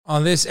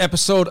On this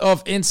episode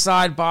of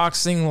Inside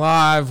Boxing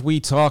Live,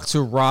 we talk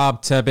to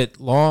Rob Tebbett,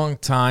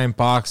 longtime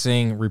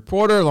boxing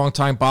reporter,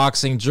 longtime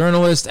boxing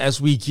journalist, as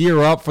we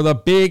gear up for the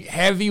big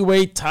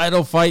heavyweight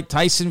title fight,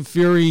 Tyson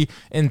Fury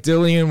and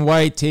Dillian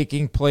Whyte,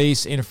 taking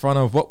place in front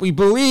of what we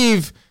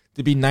believe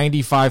to be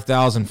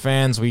 95,000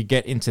 fans. We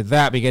get into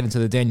that. We get into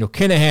the Daniel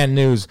Kinahan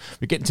news.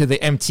 We get into the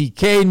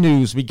MTK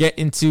news. We get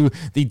into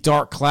the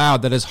dark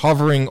cloud that is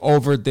hovering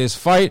over this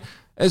fight,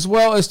 as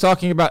well as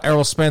talking about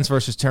Errol Spence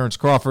versus Terrence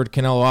Crawford,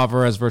 Canelo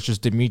Alvarez versus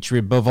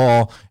Dimitri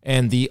Bivol,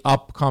 and the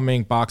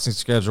upcoming boxing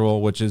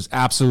schedule, which is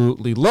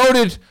absolutely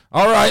loaded.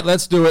 All right,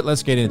 let's do it.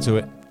 Let's get into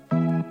it.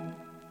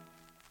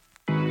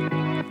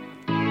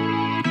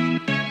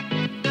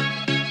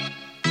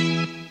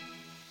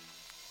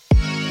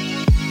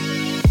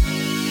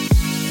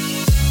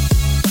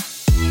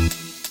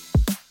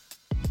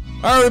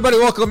 All right, everybody,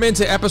 welcome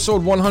into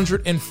episode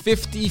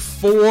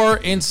 154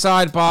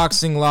 Inside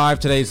Boxing Live.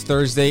 Today's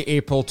Thursday,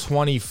 April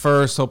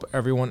 21st. Hope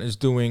everyone is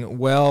doing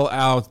well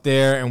out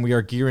there, and we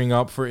are gearing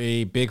up for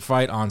a big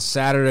fight on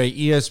Saturday,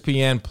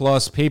 ESPN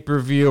Plus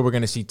pay-per-view. We're going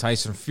to see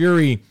Tyson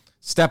Fury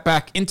step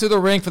back into the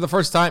ring for the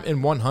first time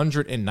in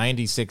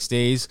 196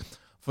 days,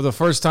 for the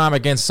first time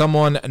against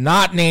someone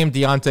not named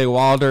Deontay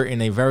Wilder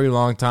in a very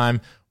long time.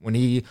 When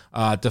he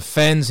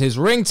defends his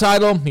ring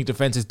title, he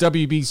defends his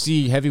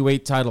WBC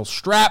heavyweight title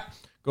strap,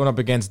 going up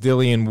against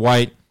Dillian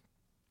Whyte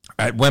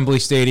at Wembley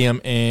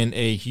Stadium in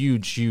a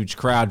huge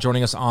crowd.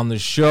 Joining us on the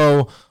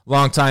show,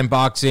 longtime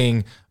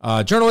boxing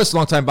journalist,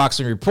 longtime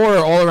boxing reporter,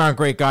 all-around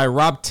great guy,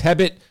 Rob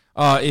Tebbett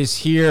is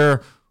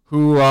here.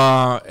 Who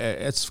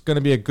it's going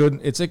to be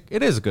it's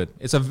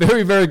a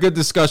very good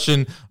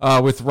discussion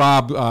with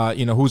Rob,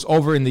 who's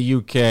over in the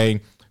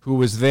UK, who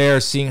was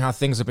there, seeing how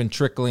things have been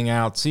trickling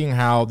out, seeing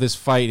how this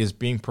fight is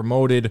being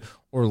promoted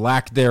or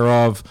lack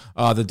thereof.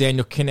 The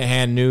Daniel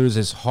Kinahan news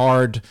is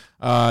hard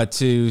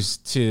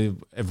to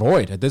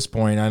avoid at this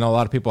point. I know a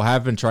lot of people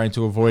have been trying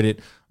to avoid it,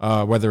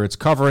 whether it's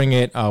covering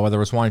it,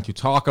 whether it's wanting to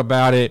talk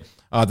about it.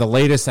 The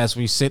latest, as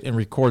we sit and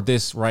record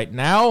this right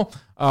now,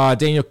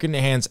 Daniel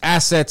Kinahan's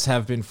assets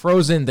have been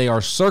frozen. They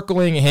are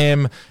circling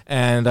him,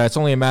 and it's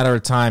only a matter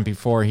of time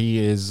before he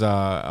is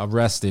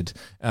arrested.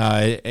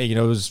 It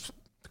was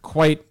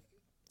quite,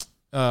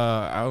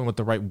 I don't know what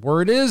the right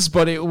word is,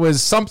 but it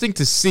was something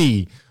to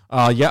see.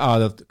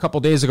 A couple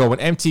days ago when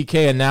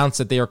MTK announced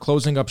that they are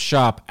closing up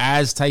shop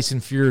as Tyson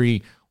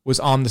Fury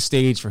was on the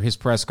stage for his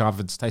press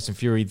conference. Tyson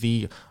Fury,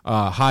 the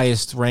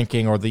highest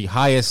ranking or the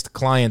highest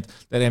client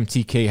that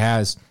MTK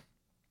has,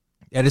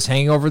 that is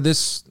hanging over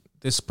this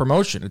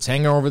promotion. It's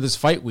hanging over this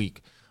fight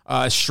week.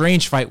 A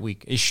strange fight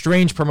week, a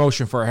strange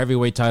promotion for a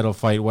heavyweight title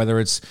fight, whether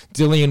it's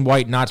Dillian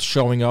Whyte not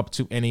showing up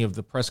to any of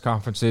the press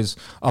conferences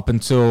up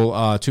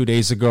until 2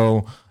 days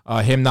ago,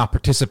 him not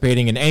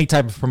participating in any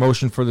type of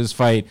promotion for this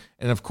fight,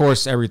 and of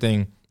course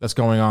everything that's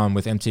going on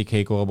with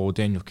MTK Global with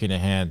Daniel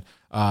Kinahan.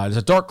 There's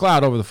a dark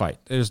cloud over the fight.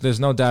 There's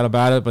no doubt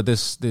about it, but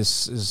this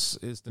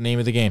is the name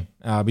of the game.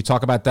 We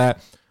talk about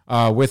that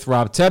with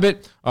Rob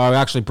Tebbett. We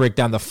actually break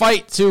down the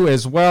fight, too,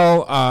 as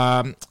well.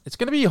 It's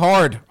going to be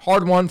hard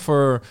one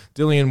for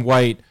Dillian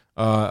Whyte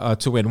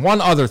to win. One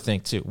other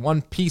thing, too.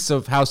 One piece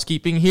of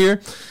housekeeping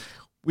here.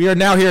 We are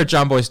now here at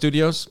John Boy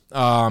Studios.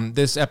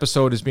 This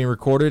episode is being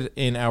recorded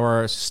in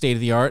our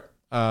state-of-the-art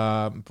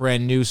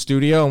brand new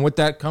studio, and with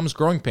that comes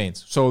growing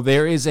pains. So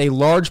there is a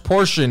large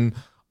portion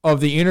of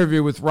the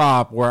interview with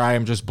Rob where I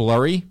am just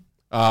blurry,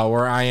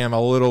 where I am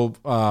a little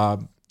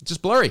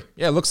just blurry.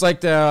 Yeah, it looks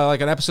like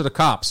an episode of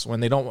Cops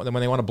when they want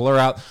to blur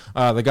out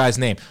the guy's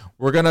name.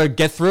 We're gonna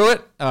get through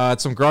it.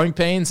 It's some growing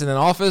pains in an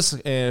office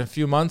in a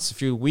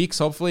few weeks.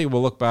 Hopefully,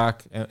 we'll look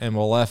back and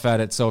we'll laugh at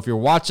it. So if you're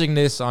watching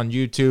this on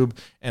YouTube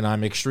and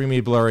I'm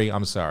extremely blurry,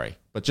 I'm sorry,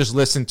 but just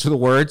listen to the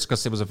words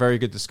because it was a very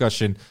good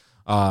discussion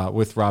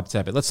with Rob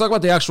Tebbett. Let's talk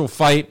about the actual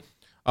fight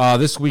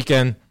this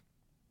weekend.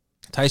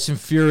 Tyson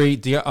Fury,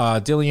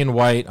 Dillian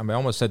Whyte. I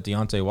almost said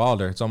Deontay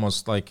Wilder. It's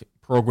almost like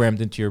programmed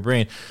into your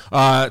brain.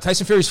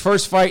 Tyson Fury's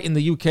first fight in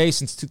the UK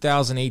since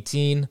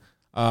 2018.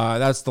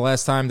 That's the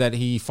last time that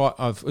he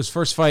fought his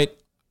first fight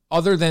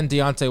other than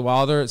Deontay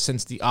Wilder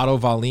since the Otto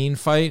Wallin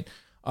fight.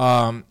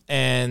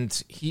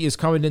 And he is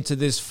coming into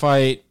this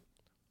fight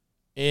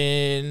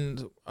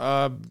in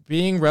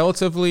being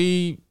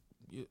relatively,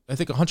 I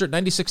think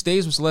 196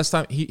 days was the last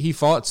time he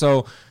fought.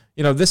 So,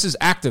 this is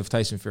active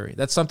Tyson Fury.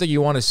 That's something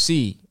you want to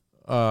see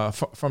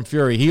from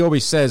Fury. He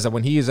always says that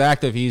when he is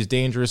active, he is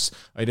dangerous.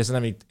 He doesn't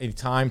have any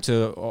time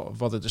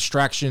of other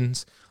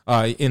distractions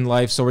in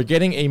life. So we're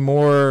getting a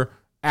more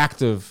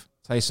active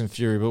Tyson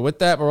Fury. But with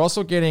that, we're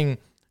also getting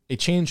a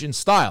change in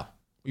style.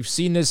 We've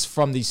seen this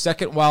from the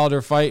second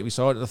Wilder fight. We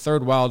saw it at the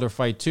third Wilder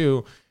fight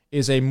too,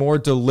 is a more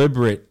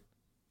deliberate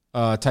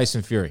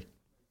Tyson Fury.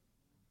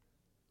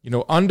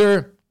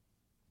 Under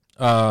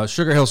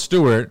Sugar Hill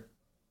Stewart,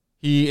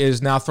 he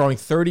is now throwing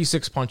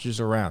 36 punches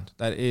around.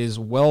 That is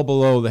well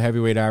below the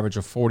heavyweight average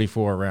of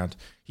 44 around.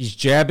 He's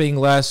jabbing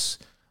less.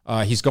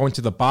 He's going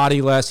to the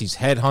body less. He's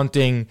head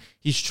hunting.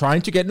 He's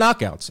trying to get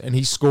knockouts, and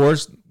he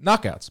scores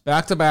knockouts,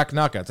 back-to-back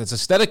knockouts. It's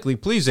aesthetically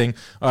pleasing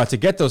to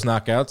get those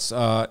knockouts.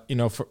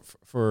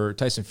 For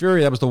Tyson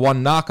Fury, that was the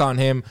one knock on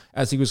him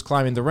as he was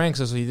climbing the ranks,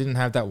 as he didn't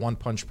have that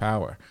one-punch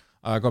power.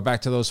 Go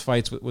back to those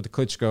fights with the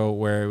Klitschko,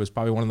 where it was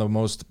probably one of the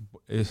most.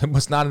 It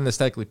was not an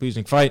aesthetically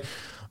pleasing fight.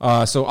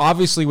 So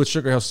obviously, with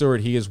Sugar Hill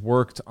Stewart, he has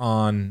worked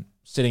on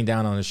sitting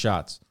down on his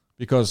shots.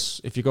 Because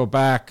if you go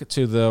back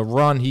to the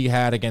run he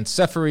had against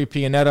Seferi,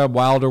 Pianetta,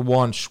 Wilder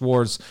won,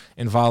 Schwartz,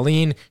 and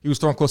Wallin, he was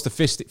throwing close to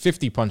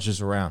 50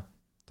 punches around,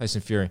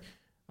 Tyson Fury.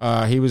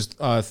 He was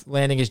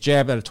landing his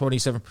jab at a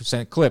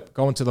 27% clip,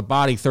 going to the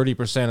body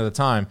 30% of the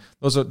time.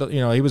 Those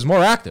are, he was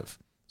more active.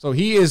 So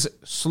he is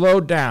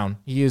slowed down.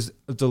 He is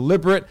a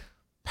deliberate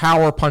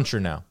power puncher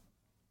now.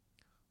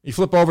 You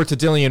flip over to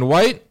Dillian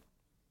Whyte.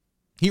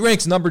 He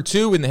ranks number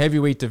 2 in the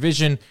heavyweight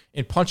division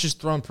in punches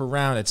thrown per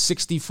round at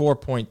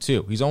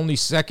 64.2. He's only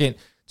second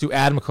to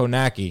Adam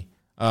Konacki.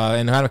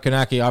 And Adam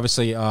Konacki,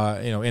 obviously,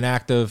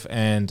 inactive,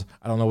 and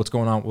I don't know what's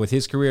going on with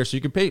his career. So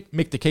you can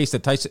make the case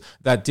that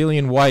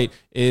Dillian Whyte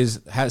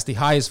has the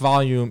highest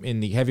volume in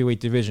the heavyweight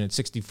division at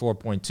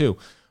 64.2.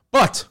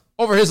 But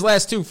over his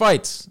last 2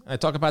 fights, I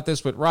talk about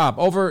this with Rob,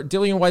 over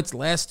Dillian Whyte's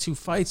last 2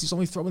 fights, he's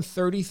only throwing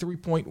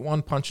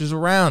 33.1 punches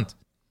around.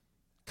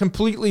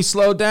 Completely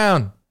slowed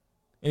down.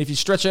 And if you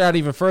stretch it out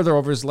even further,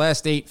 over his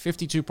last 8,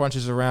 52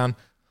 punches around,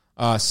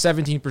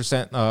 17%,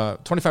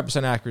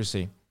 25%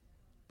 accuracy.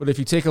 But if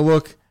you take a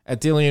look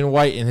at Dillian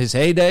Whyte in his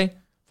heyday,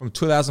 from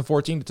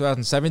 2014 to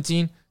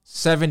 2017,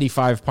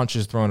 75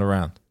 punches thrown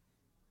around.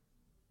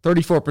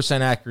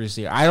 34%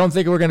 accuracy. I don't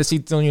think we're going to see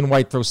Dillian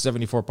Whyte throw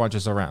 74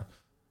 punches around.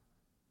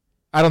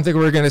 I don't think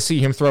we're going to see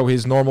him throw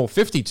his normal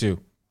 52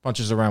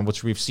 punches around,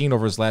 which we've seen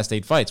over his last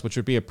 8 fights, which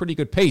would be a pretty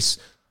good pace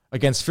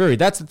against Fury.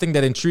 That's the thing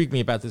that intrigued me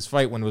about this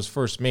fight when it was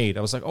first made.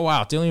 I was like, oh,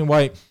 wow, Dillian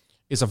Whyte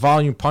is a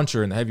volume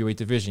puncher in the heavyweight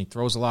division. He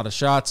throws a lot of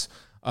shots.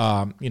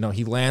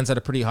 He lands at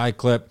a pretty high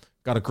clip,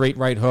 got a great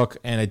right hook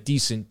and a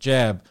decent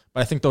jab.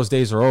 But I think those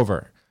days are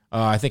over.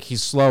 I think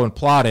he's slow and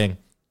plodding.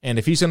 And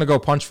if he's going to go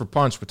punch for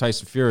punch with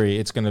Tyson Fury,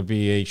 it's going to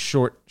be a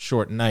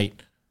short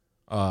night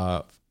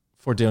for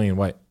Dillian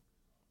Whyte.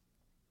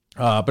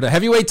 But a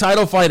heavyweight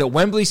title fight at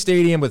Wembley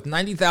Stadium with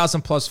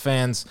 90,000 plus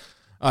fans.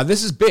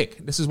 This is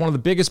big. This is one of the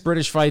biggest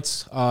British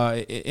fights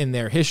in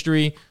their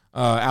history,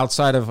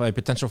 outside of a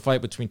potential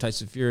fight between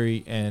Tyson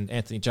Fury and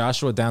Anthony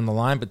Joshua down the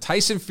line. But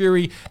Tyson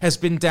Fury has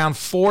been down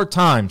 4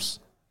 times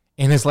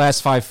in his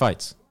last 5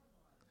 fights.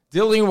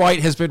 Dillian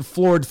Whyte has been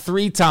floored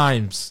 3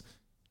 times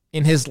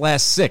in his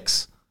last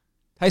 6.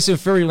 Tyson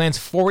Fury lands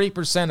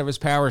 40% of his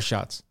power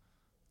shots.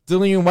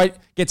 Dillian Whyte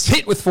gets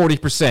hit with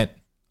 40%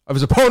 of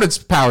his opponent's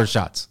power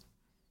shots.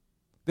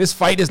 This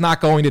fight is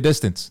not going to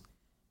distance.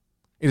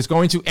 It is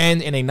going to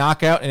end in a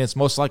knockout, and it's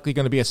most likely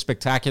going to be a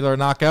spectacular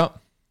knockout.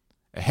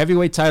 A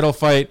heavyweight title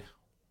fight.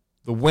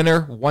 The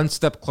winner one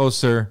step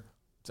closer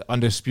to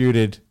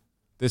undisputed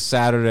this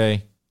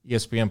Saturday,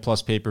 ESPN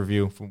Plus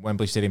pay-per-view from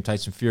Wembley Stadium,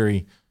 Tyson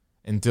Fury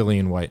and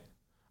Dillian Whyte.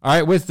 All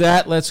right, with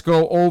that, let's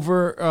go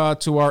over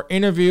to our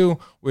interview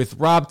with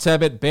Rob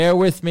Tebbett. Bear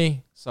with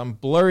me. Some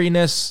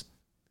blurriness.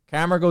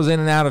 Camera goes in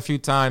and out a few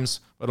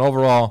times, but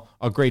overall,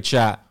 a great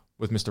chat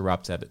with Mr.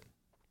 Rob Tebbett.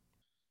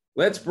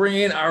 Let's bring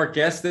in our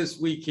guest this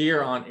week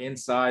here on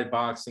Inside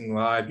Boxing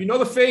Live. You know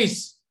the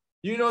face.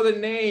 You know the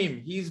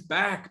name. He's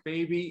back,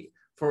 baby,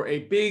 for a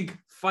big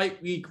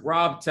fight week.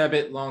 Rob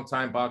Tebbett,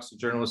 longtime boxing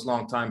journalist,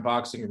 longtime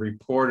boxing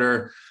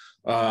reporter,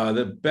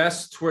 the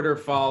best Twitter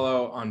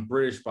follow on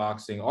British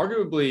boxing,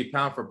 arguably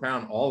pound for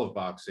pound, all of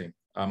boxing.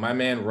 My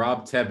man,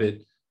 Rob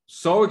Tebbett.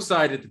 So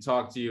excited to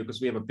talk to you because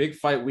we have a big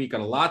fight week.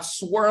 Got a lot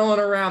swirling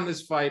around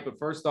this fight. But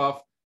first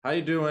off, how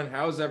you doing?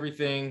 How's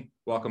everything?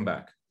 Welcome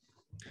back.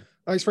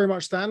 Thanks very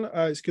much, Stan.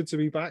 It's good to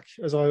be back.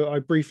 As I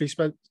briefly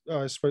spoke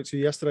to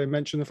you yesterday,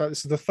 mentioned the fact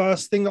this is the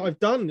first thing that I've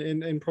done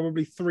in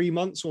probably 3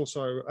 months or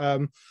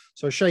so.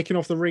 So shaking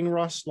off the ring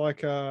rust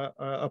like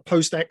a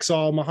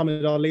post-exile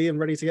Muhammad Ali and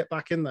ready to get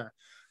back in there.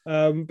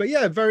 But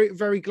yeah, very,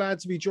 very glad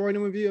to be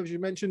joining with you. As you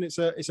mentioned, it's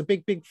a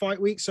big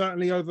fight week,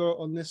 certainly over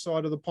on this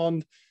side of the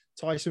pond.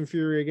 Tyson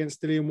Fury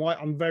against Dillian Whyte.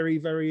 I'm very,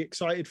 very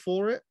excited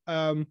for it.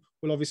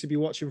 We'll obviously be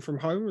watching from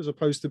home as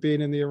opposed to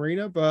being in the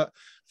arena, but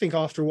I think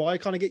after a while I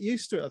kind of get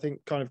used to it. I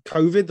think kind of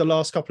COVID, the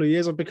last couple of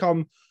years, I've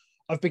become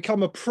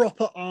a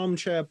proper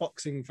armchair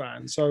boxing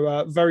fan.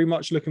 So very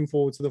much looking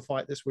forward to the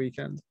fight this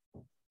weekend.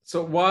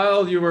 So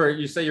while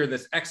you say you're in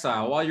this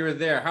exile, while you were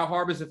there, how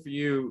hard was it for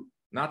you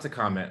not to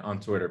comment on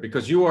Twitter?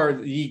 Because you are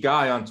the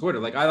guy on Twitter.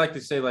 Like I like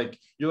to say, like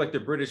you're like the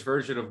British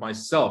version of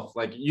myself.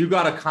 Like you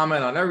got to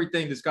comment on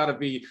everything. There's got to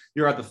be,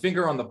 you're at the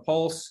finger on the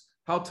pulse.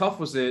 How tough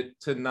was it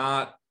to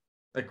not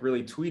like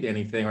really tweet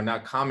anything or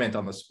not comment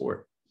on the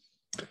sport?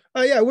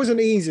 Yeah, it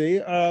wasn't easy.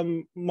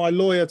 My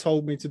lawyer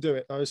told me to do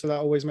it though, so that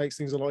always makes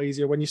things a lot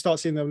easier when you start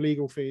seeing them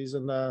legal fees,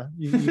 and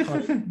you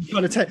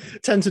kind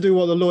of tend to do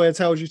what the lawyer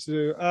tells you to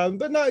do.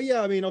 But no,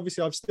 yeah, I mean,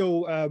 obviously, I've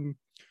still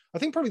I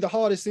think probably the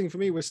hardest thing for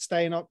me was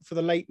staying up for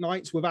the late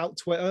nights without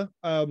Twitter,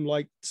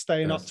 like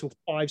staying up till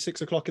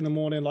 5-6 o'clock in the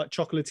morning. Like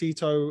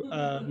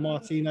Chocolatito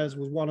Martinez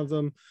was one of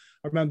them.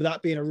 I remember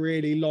that being a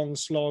really long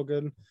slog,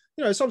 and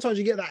sometimes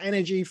you get that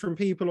energy from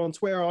people on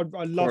Twitter.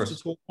 I love to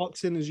talk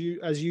boxing as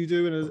you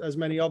do, and as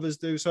many others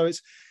do. So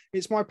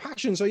it's my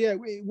passion. So yeah,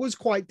 it was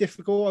quite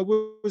difficult. I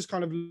was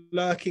kind of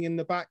lurking in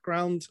the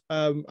background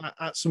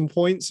at some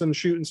points and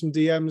shooting some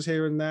DMs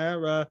here and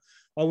there.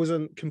 I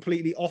wasn't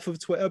completely off of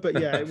Twitter, but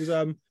yeah, it was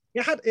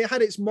it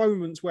had its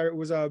moments where it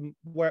was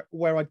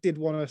where I did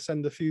want to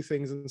send a few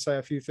things and say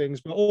a few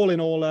things, but all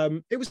in all,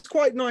 it was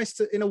quite nice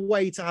to, in a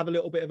way, to have a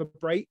little bit of a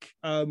break.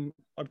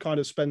 I'd kind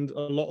of spend a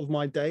lot of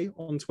my day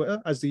on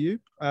Twitter, as do you,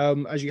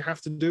 as you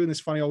have to do in this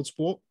funny old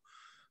sport.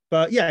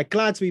 But yeah,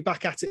 glad to be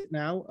back at it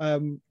now.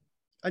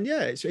 And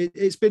yeah,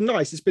 it's been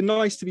nice. It's been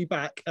nice to be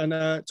back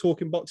and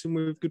talking boxing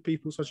with good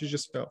people such as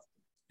yourself.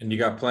 And you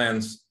got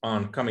plans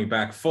on coming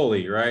back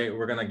fully, right?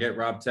 We're gonna get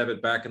Rob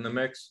Tevitt back in the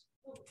mix.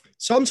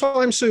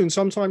 Sometime soon.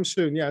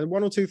 Yeah,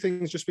 one or two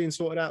things just being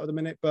sorted out at the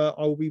minute, but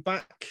I will be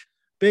back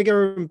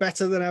bigger and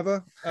better than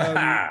ever.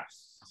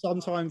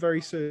 Sometime very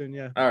soon.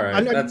 Yeah. All right.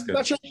 And that's good.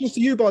 Congratulations to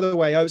you, by the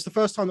way. It's the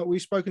first time that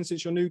we've spoken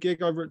since your new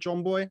gig over at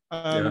John Boy.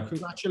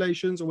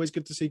 Congratulations. Always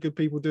good to see good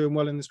people doing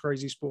well in this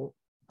crazy sport.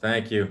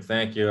 Thank you.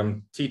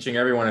 I'm teaching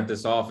everyone at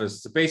this office.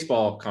 It's a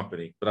baseball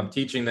company, but I'm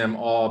teaching them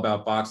all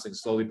about boxing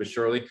slowly but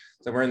surely.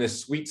 So I'm wearing this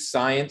Sweet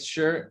Science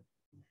shirt.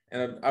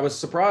 And I was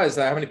surprised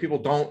at how many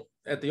people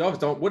at the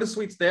office what is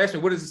sweet? They asked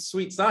me, what is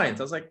sweet science?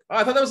 I was like,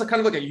 I thought that was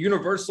kind of like a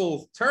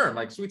universal term,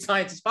 like sweet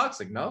science is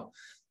boxing. No,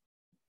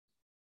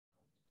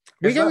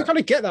 we kind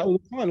of get that all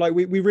the time. Like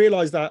we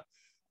realize that,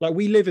 like,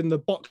 we live in the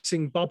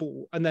boxing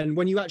bubble, and then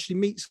when you actually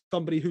meet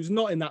somebody who's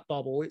not in that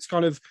bubble, it's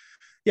kind of,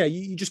 yeah,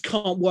 you just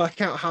can't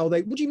work out how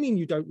what do you mean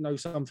you don't know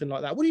something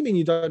like that? What do you mean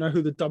you don't know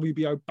who the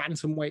WBO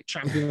bantamweight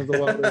champion of the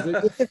world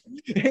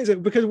is? Is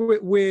it because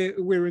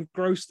we're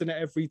engrossed in it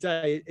every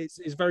day?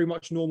 It's very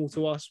much normal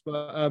to us,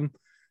 but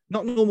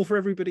not normal for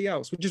everybody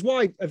else, which is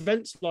why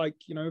events like,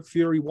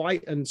 Fury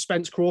White and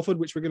Spence Crawford,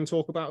 which we're going to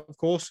talk about, of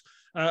course,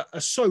 are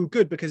so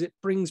good, because it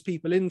brings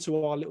people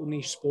into our little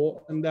niche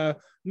sport, and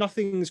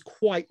nothing's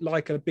quite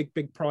like a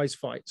big prize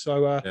fight.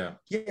 So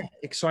yeah,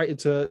 excited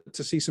to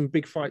see some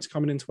big fights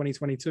coming in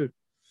 2022.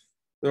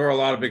 There are a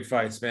lot of big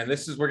fights, man.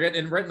 We're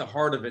getting right in the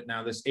heart of it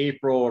now. This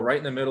April, right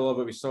in the middle of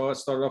it, we saw it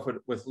started off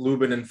with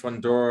Lubin and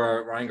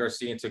Fundora, Ryan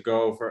Garcia to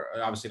go for,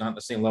 obviously not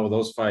the same level of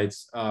those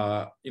fights.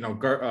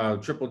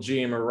 Triple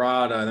G and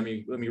Murata.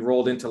 Then we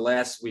rolled into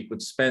last week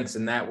with Spence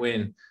and that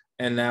win,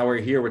 and now we're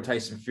here with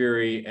Tyson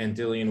Fury and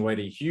Dillian Whyte.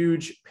 A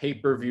huge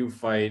pay-per-view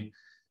fight,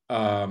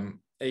 a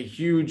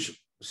huge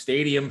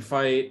stadium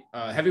fight,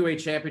 heavyweight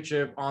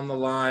championship on the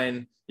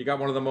line. You got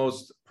one of the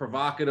most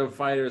provocative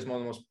fighters,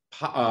 one of the most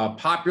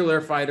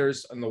popular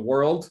fighters in the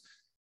world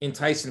in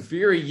Tyson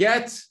Fury.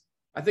 Yet,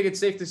 I think it's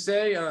safe to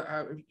say,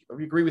 if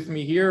you agree with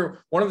me here,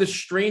 one of the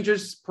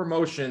strangest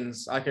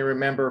promotions I can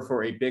remember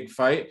for a big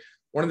fight,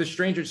 one of the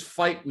strangest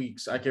fight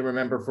weeks I can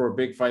remember for a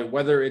big fight,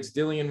 whether it's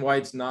Dillian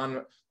Whyte's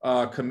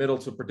non-committal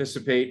to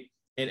participate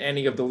in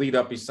any of the lead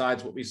up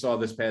besides what we saw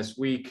this past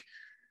week,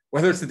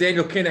 whether it's the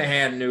Daniel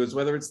Kinahan news,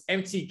 whether it's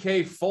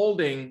MTK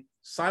folding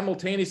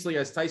simultaneously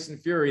as Tyson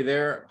Fury,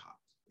 their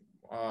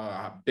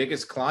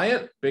biggest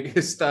client,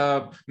 biggest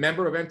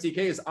member of MTK,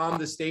 is on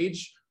the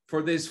stage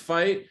for this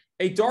fight.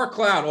 A dark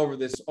cloud over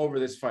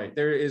this fight.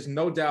 There is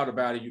no doubt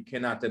about it. You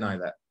cannot deny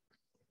that.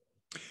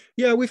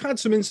 Yeah, we've had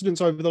some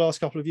incidents over the last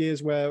couple of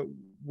years where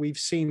we've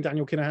seen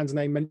Daniel Kinahan's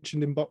name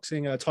mentioned in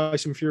boxing.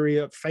 Tyson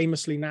Fury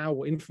famously now,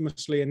 or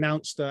infamously,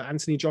 announced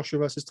Anthony Joshua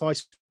versus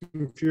Tyson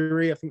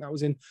Fury. I think that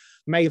was in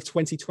May of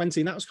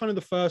 2020. And that was kind of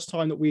the first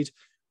time that we'd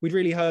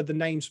really heard the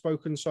name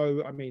spoken.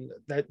 So, I mean,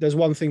 there's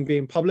one thing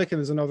being public, and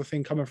there's another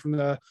thing coming from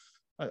at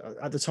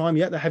the time,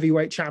 the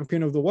heavyweight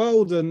champion of the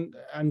world, and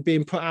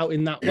being put out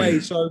in that way.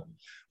 So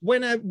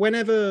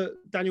whenever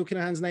Daniel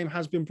Kinahan's name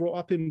has been brought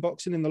up in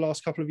boxing in the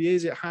last couple of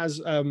years, it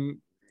has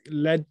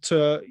led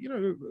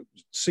to,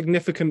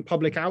 significant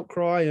public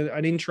outcry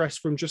and interest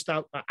from just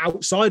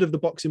outside of the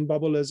boxing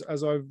bubble, as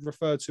I've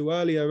referred to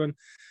earlier. And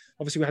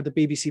obviously, we had the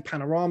BBC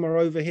Panorama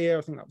over here.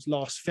 I think that was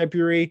last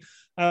February.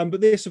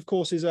 But this, of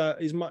course,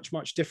 is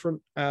much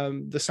different.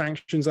 The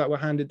sanctions that were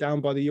handed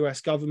down by the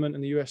US government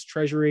and the US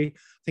Treasury,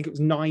 I think it was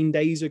 9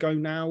 days ago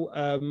now,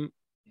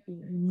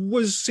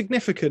 was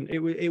significant.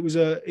 It was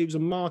a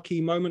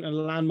marquee moment and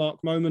a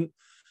landmark moment.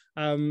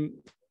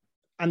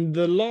 And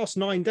the last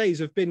 9 days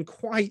have been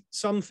quite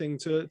something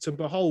to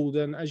behold.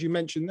 And as you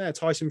mentioned there,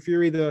 Tyson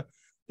Fury, the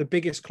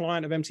biggest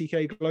client of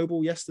MTK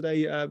Global,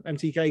 yesterday,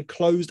 MTK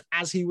closed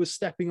as he was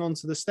stepping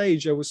onto the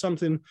stage. There was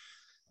something,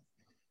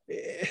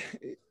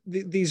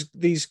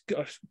 these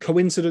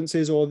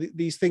coincidences or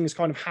these things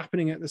kind of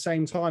happening at the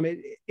same time.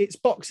 It's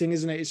boxing,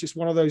 isn't it? It's just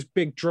one of those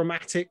big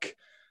dramatic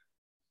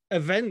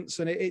events,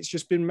 and it's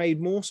just been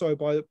made more so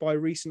by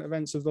recent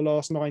events of the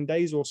last 9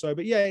 days or so.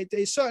 But yeah,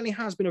 it certainly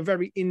has been a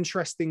very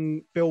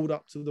interesting build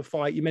up to the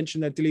fight. You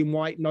mentioned that Dillian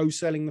Whyte no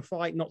selling the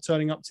fight, not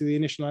turning up to the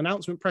initial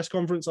announcement press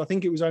conference. I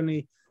think it was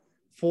only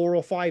 4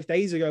 or 5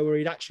 days ago, where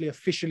he'd actually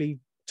officially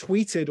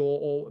tweeted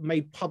or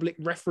made public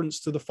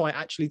reference to the fight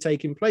actually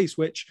taking place,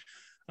 which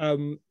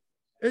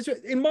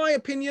in my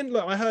opinion,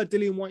 look, I heard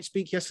Dillian Whyte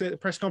speak yesterday at the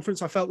press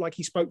conference. I felt like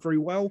he spoke very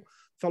well.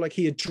 Felt like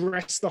he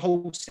addressed the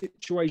whole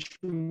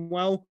situation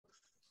well.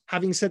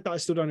 Having said that, I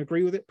still don't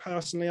agree with it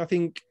personally. I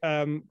think,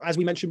 as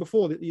we mentioned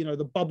before, that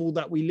the bubble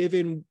that we live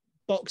in,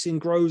 boxing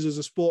grows as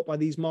a sport by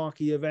these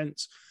marquee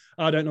events.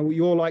 I don't know what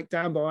you're like,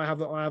 Dan, but I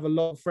have a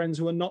lot of friends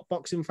who are not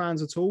boxing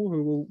fans at all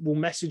who will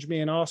message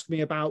me and ask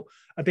me about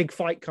a big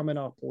fight coming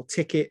up or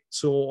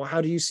tickets or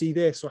how do you see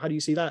this or how do you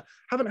see that.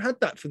 Haven't had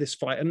that for this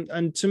fight,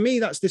 and to me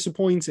that's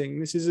disappointing.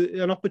 This is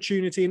an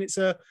opportunity, and it's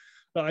that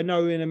I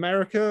know in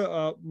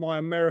America, my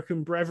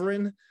American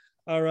brethren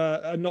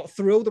are not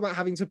thrilled about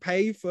having to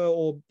pay for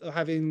or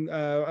having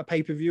a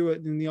pay-per-view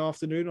in the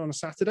afternoon on a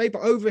Saturday.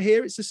 But over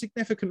here, it's a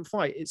significant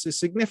fight. It's a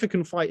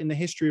significant fight in the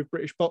history of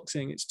British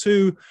boxing. It's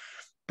two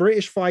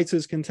British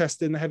fighters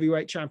contesting the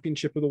heavyweight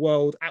championship of the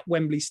world at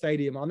Wembley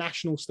Stadium, our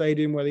national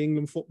stadium where the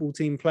England football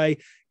team play.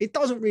 It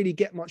doesn't really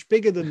get much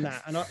bigger than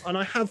that. And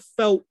I have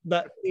felt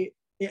that it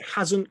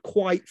hasn't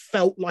quite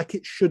felt like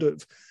it should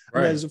have.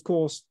 Right. There's, of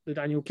course, the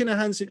Daniel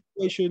Kinahan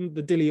situation,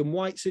 the Dillian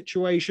Whyte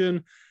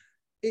situation.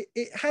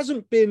 It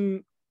hasn't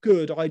been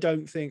good, I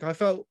don't think. I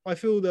feel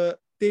that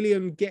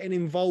Dillian getting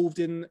involved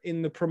in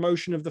the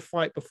promotion of the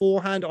fight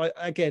beforehand,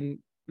 again,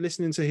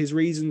 listening to his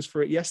reasons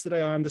for it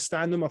yesterday, I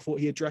understand them. I thought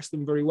he addressed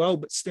them very well,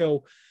 but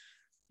still,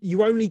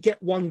 you only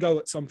get one go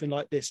at something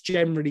like this,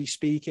 generally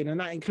speaking, and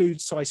that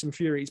includes Tyson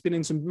Fury. He's been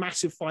in some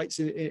massive fights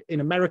in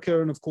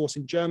America and, of course,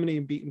 in Germany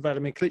and beaten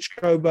Vladimir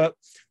Klitschko, but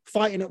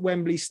fighting at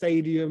Wembley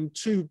Stadium,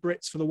 2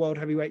 Brits for the world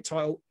heavyweight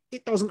title,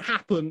 it doesn't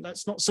happen.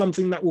 That's not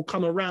something that will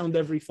come around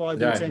every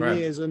 5 or 10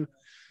 years, and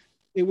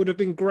it would have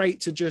been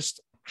great to just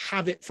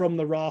have it from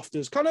the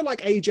rafters, kind of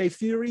like AJ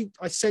Fury,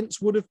 I sense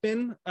would have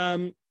been.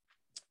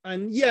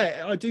 And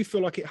yeah, I do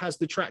feel like it has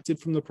detracted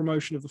from the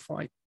promotion of the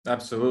fight.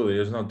 Absolutely.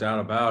 There's no doubt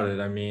about it.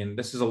 I mean,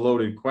 this is a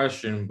loaded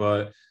question,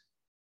 but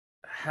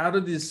how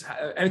did this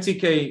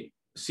MTK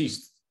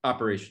cease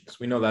operations?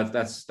 We know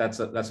that's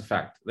a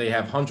fact. They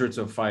have hundreds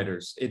of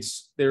fighters.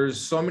 There's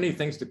so many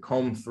things to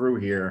comb through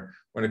here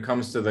when it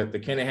comes to the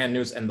Kinahan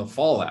news and the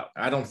fallout.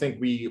 I don't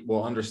think we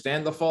will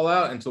understand the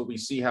fallout until we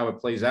see how it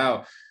plays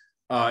out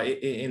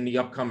in the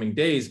upcoming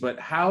days. But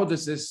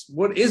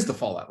what is the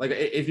fallout? Like,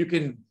 if you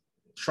can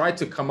try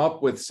to come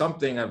up with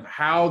something of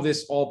how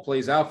this all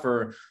plays out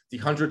for the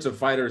hundreds of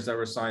fighters that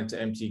were signed to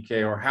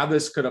MTK, or how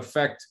this could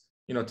affect,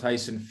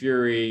 Tyson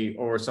Fury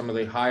or some of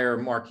the higher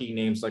marquee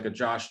names like a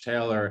Josh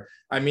Taylor.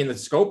 I mean, the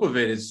scope of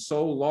it is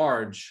so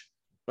large,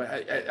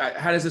 but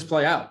how does this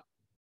play out?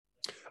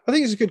 I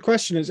think it's a good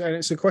question, and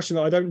it's a question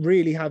that I don't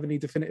really have any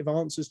definitive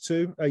answers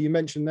to. You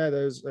mentioned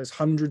there's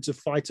hundreds of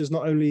fighters,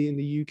 not only in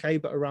the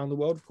UK, but around the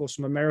world, of course,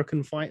 some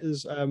American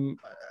fighters.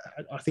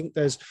 I think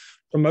there's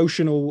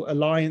promotional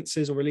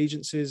alliances or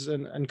allegiances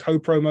and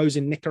co-promos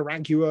in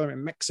Nicaragua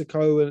and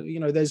Mexico.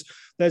 And,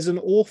 there's an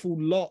awful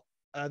lot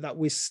that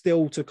we're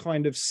still to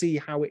kind of see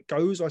how it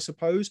goes, I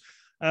suppose.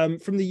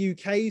 From the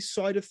UK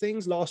side of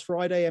things, last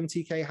Friday,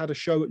 MTK had a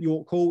show at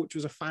York Hall, which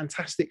was a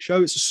fantastic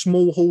show. It's a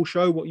small hall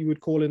show, what you would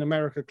call in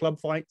America club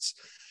fights,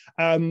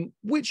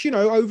 which,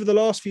 over the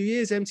last few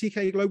years,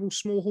 MTK Global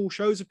small hall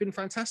shows have been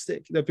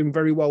fantastic. They've been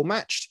very well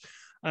matched.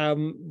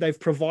 They've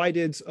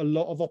provided a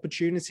lot of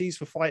opportunities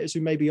for fighters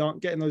who maybe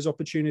aren't getting those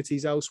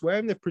opportunities elsewhere,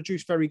 and they've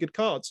produced very good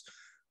cards.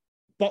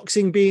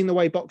 Boxing being the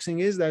way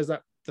boxing is, there's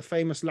the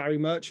famous Larry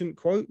Merchant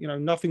quote,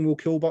 nothing will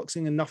kill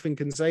boxing and nothing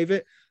can save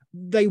it.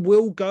 They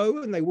will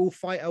go and they will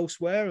fight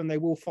elsewhere and they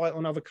will fight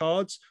on other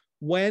cards.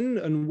 When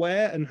and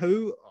where and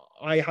who,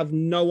 I have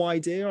no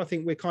idea. I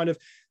think we're kind of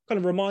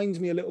reminds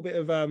me a little bit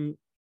of,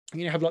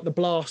 have like the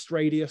blast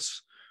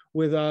radius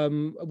with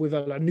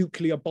a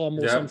nuclear bomb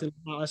or something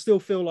like that. I still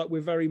feel like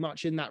we're very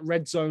much in that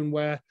red zone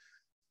where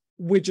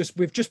we've just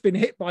been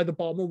hit by the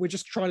bomb, and we're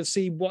just trying to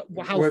see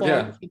how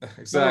far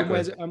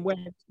exactly and where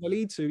it's going to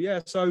lead to.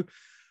 Yeah. So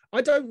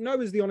I don't know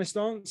is the honest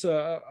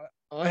answer.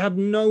 I have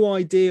no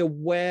idea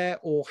where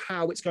or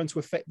how it's going to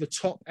affect the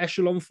top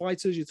echelon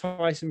fighters, your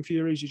Tyson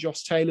Furies, your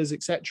Josh Taylors,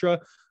 etc.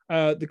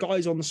 The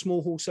guys on the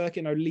small hall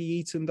circuit, Lee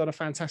Eaton done a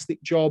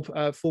fantastic job,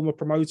 former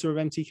promoter of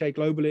MTK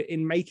Global,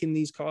 in making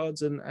these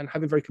cards and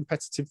having very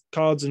competitive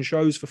cards and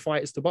shows for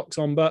fighters to box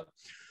on. But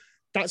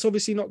that's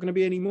obviously not going to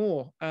be any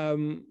more.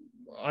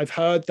 I've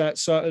heard that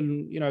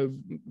certain,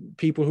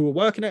 people who are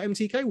working at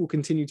MTK will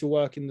continue to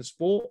work in the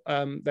sport.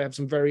 They have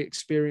some very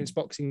experienced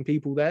boxing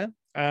people there.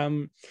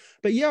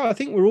 But yeah, I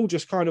think we're all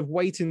just kind of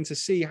waiting to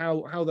see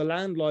how the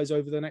land lies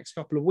over the next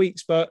couple of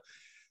weeks. But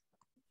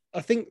I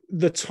think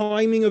the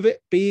timing of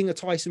it being a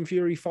Tyson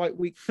Fury fight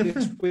week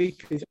this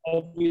week has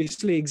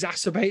obviously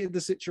exacerbated the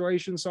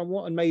situation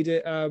somewhat and made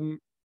it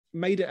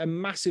a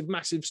massive,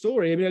 massive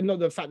story. I mean, not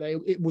the fact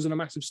that it wasn't a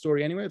massive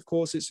story anyway. Of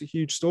course, it's a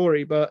huge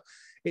story, but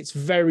it's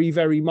very,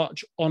 very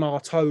much on our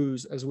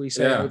toes, as we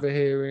say over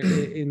here.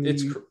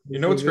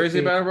 What's crazy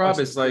about it, Rob?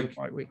 It's like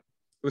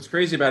what's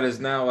crazy about it is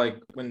now, like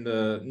when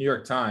the New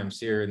York Times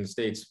here in the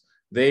States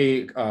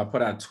they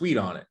put out a tweet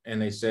on it,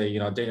 and they say,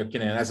 Daniel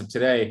Kinahan, as of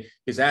today,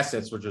 his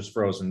assets were just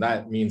frozen.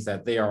 That means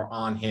that they are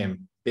on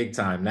him big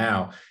time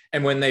now.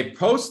 And when they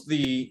post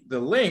the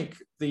link,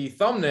 the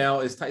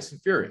thumbnail is Tyson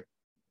Fury,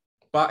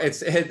 but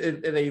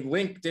they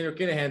link Daniel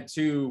Kinahan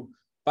to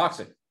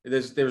boxing.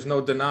 There's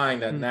no denying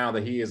that now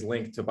that he is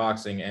linked to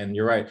boxing. And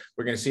you're right.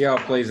 We're going to see how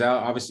it plays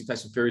out. Obviously,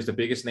 Tyson Fury is the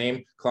biggest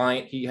name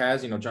client he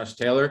has, Josh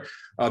Taylor.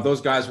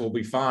 Those guys will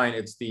be fine.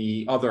 It's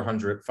the other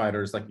 100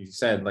 fighters, like you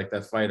said, like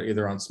that fight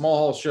either on small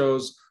hall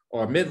shows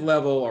or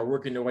mid-level or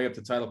working their way up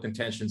to title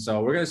contention.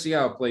 So we're going to see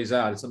how it plays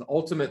out. It's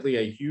ultimately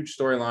a huge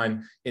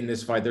storyline in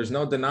this fight. There's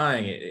no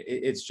denying it.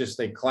 It's just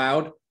a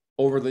cloud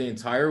over the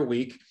entire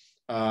week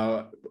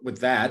with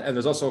that. And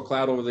there's also a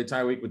cloud over the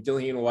entire week with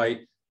Dillian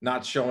Whyte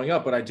not showing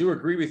up. But I do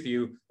agree with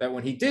you that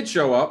when he did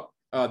show up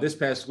this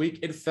past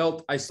week,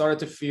 I started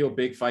to feel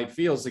big fight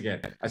feels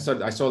again. I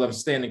saw them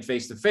standing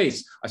face to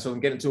face. I saw them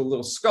get into a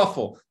little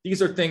scuffle.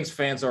 These are things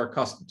fans are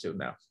accustomed to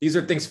now. These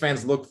are things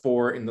fans look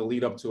for in the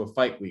lead up to a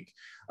fight week.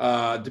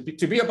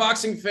 To be a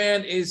boxing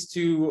fan is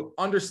to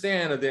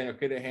understand a Daniel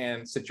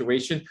Kinahan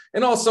situation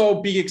and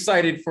also be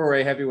excited for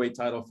a heavyweight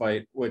title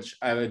fight, which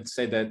I would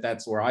say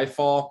that's where I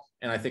fall.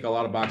 And I think a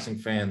lot of boxing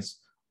fans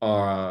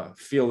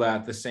feel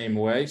that the same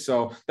way.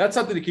 So that's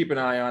something to keep an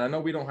eye on. I know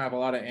we don't have a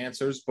lot of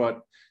answers, but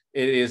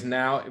it is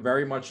now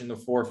very much in the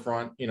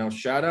forefront.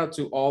 Shout out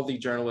to all the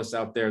journalists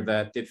out there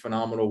that did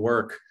phenomenal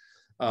work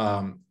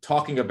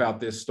talking about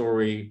this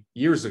story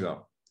years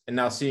ago, and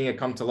now seeing it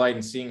come to light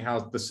and seeing how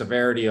the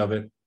severity of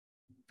it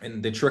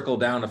and the trickle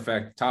down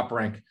effect, Top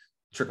Rank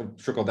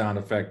trickle down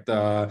effect.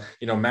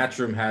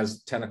 Matchroom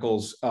has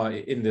tentacles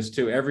in this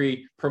too.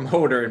 Every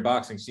promoter in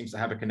boxing seems to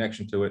have a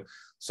connection to it.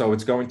 So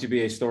it's going to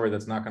be a story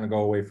that's not going to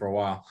go away for a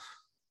while.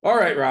 All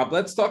right, Rob,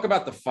 let's talk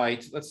about the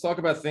fight. Let's talk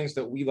about things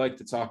that we like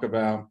to talk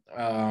about.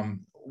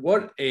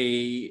 What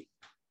a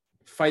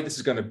fight this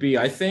is going to be.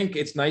 I think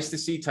it's nice to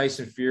see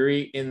Tyson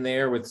Fury in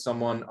there with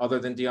someone other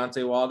than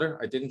Deontay Wilder.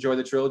 I did enjoy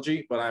the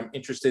trilogy, but I'm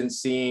interested in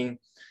seeing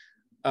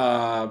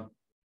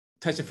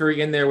Tyson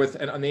Fury in there with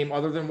a name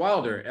other than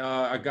Wilder,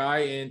 a guy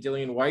in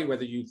Dillian Whyte,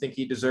 whether you think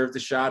he deserved the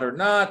shot or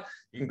not.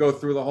 You can go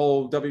through the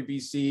whole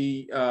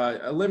WBC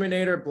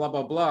eliminator, blah,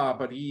 blah, blah,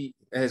 but he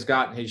has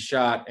gotten his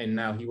shot and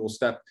now he will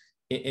step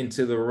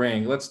into the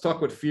ring. Let's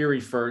talk with Fury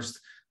first.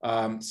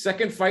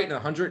 Second fight in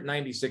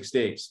 196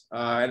 days.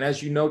 And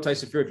as you know,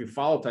 Tyson Fury, if you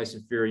follow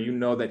Tyson Fury, you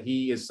know that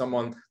he is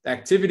someone,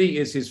 activity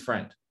is his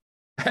friend.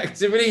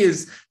 Activity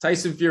is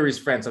Tyson Fury's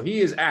friend. So he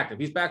is active.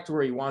 He's back to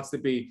where he wants to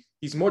be.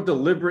 He's more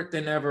deliberate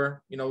than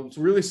ever,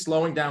 really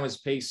slowing down his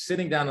pace,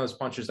 sitting down on his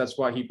punches. That's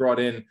why he brought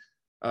in,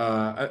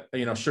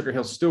 Sugar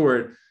Hill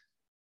Stewart.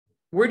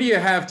 Where do you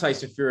have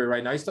Tyson Fury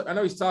right now? I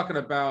know he's talking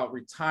about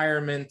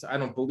retirement. I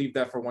don't believe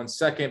that for 1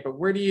 second, but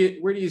where do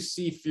you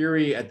see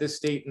Fury at this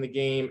state in the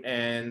game?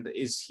 And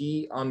is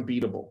he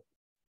unbeatable?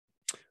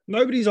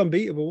 Nobody's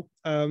unbeatable.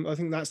 I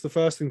think that's the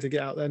first thing to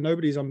get out there.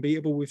 Nobody's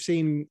unbeatable. We've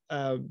seen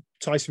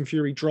Tyson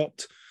Fury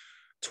dropped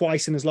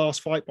twice in his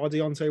last fight by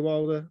Deontay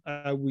Wilder.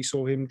 We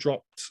saw him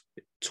dropped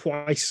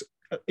twice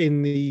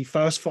in the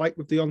first fight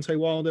with Deontay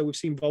Wilder. We've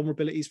seen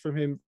vulnerabilities from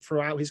him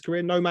throughout his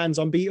career. No man's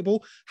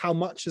unbeatable. How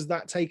much has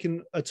that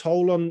taken a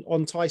toll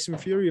on Tyson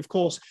Fury? Of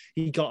course,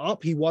 he got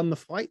up, he won the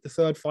fight, the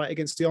third fight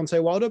against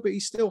Deontay Wilder, but he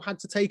still had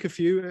to take a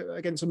few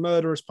against a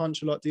murderous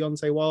puncher like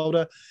Deontay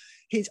Wilder.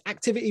 His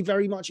activity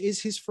very much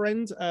is his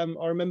friend.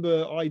 I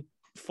remember I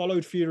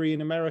followed Fury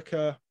in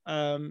America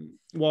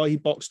while he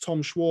boxed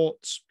Tom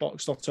Schwartz,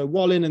 boxed Otto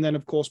Wallin, and then,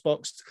 of course,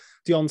 boxed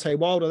Deontay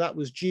Wilder. That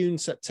was June,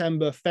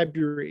 September,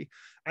 February.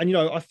 And,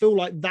 I feel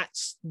like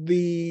that's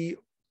the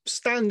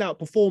standout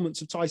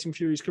performance of Tyson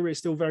Fury's career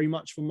still very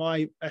much, for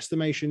my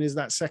estimation, is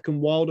that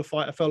second Wilder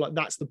fight. I felt like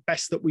that's the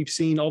best that we've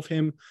seen of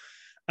him.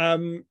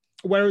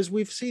 Whereas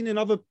we've seen in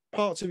other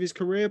parts of his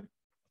career,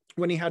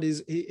 when he had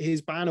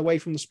his ban away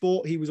from the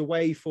sport, he was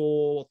away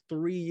for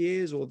 3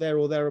 years or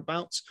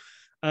thereabouts.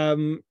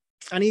 And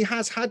he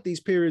has had these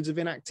periods of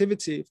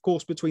inactivity. Of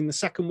course, between the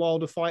second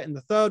Wilder fight and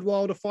the third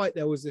Wilder fight,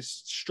 there was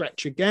this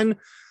stretch again.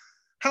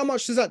 How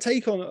much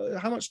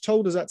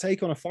toll does that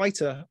take on a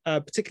fighter,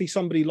 particularly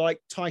somebody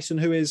like Tyson,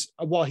 who is,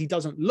 while he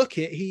doesn't look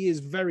it, he is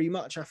very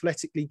much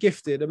athletically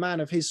gifted, a man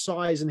of his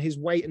size and his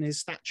weight and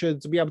his stature,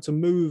 to be able to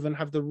move and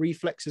have the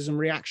reflexes and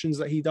reactions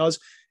that he does.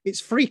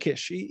 It's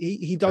freakish.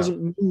 He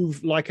doesn't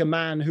move like a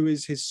man who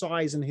is his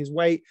size and his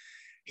weight.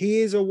 He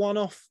is a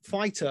one-off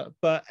fighter,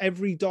 but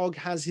every dog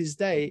has his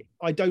day.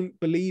 I don't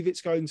believe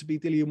it's going to be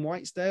Dillian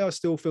Whyte's day. I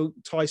still feel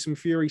Tyson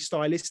Fury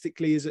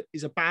stylistically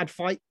is a bad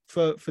fight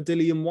for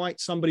Dillian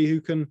Whyte, somebody who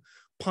can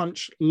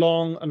punch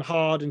long and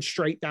hard and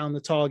straight down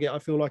the target. I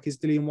feel like is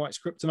Dillian Whyte's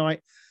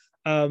kryptonite.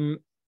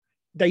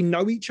 They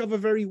know each other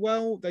very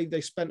well.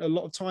 They spent a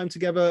lot of time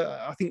together.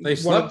 I think they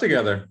slept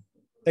together.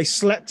 They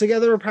slept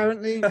together,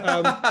 apparently.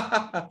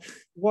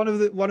 One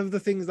of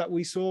the things that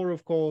we saw,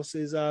 of course,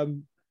 is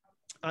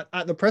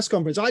at the press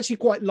conference, I actually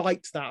quite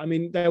liked that. I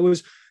mean, there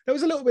was a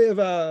little bit of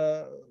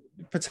a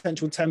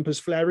potential tempers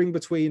flaring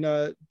between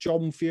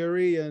John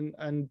Fury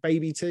and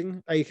Baby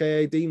Ting,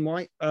 aka Dean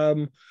White.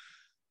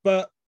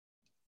 But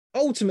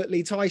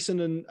ultimately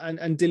Tyson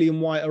and Dillian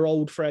White are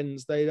old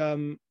friends.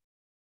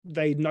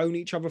 They'd known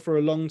each other for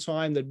a long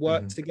time. They'd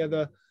worked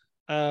together.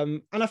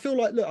 And I feel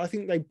like, look, I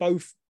think they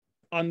both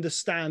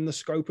understand the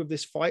scope of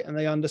this fight, and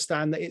they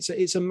understand that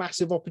it's a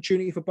massive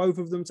opportunity for both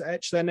of them to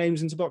etch their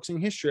names into boxing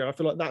history. I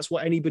feel like that's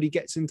what anybody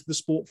gets into the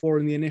sport for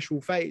in the initial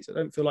phase. I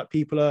don't feel like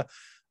people are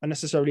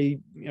necessarily,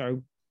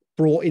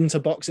 brought into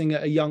boxing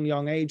at a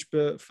young age,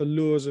 but for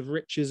lures of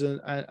riches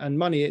and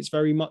money. It's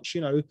very much,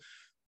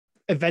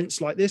 events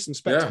like this and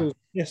spectacles.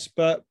 Yeah. Yes.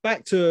 But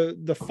back to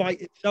the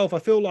fight itself, I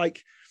feel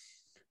like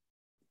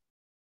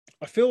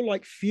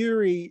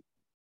Fury,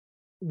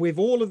 with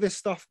all of this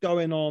stuff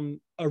going on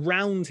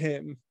around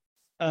him,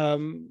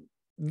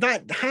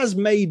 that has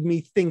made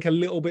me think a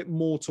little bit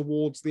more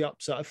towards the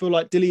upset. I feel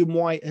like Dillian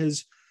White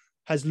has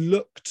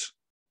looked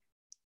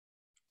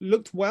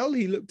well.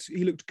 He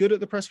looked good at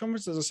the press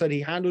conference. As I said,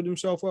 he handled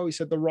himself well. He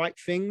said the right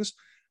things.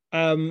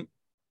 But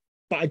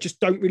I just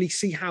don't really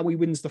see how he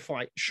wins the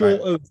fight.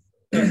 Short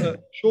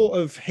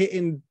of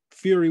hitting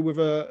Fury with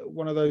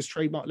one of those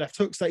trademark left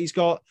hooks that he's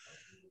got,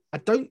 I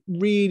don't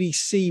really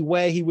see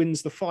where he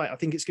wins the fight. I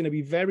think it's going to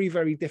be very,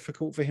 very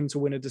difficult for him to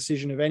win a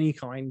decision of any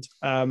kind.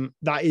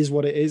 That is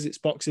what it is. It's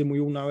boxing. We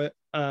all know it.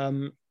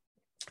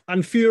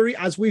 And Fury,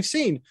 as we've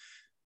seen,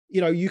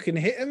 you can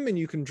hit him and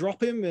you can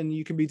drop him, and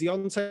you can be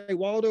Deontay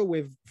Wilder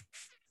with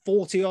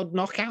 40 odd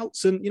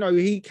knockouts, and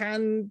he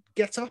can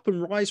get up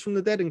and rise from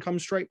the dead and come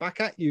straight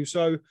back at you.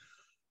 So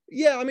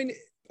yeah, I mean,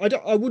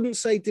 I wouldn't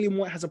say Dillian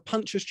White has a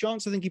puncher's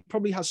chance. I think he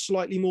probably has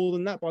slightly more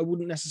than that, but I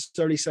wouldn't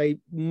necessarily say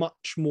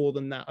much more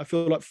than that. I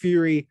feel like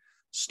Fury,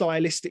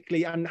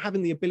 stylistically and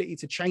having the ability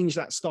to change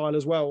that style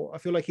as well, I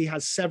feel like he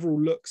has several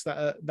looks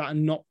that are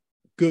not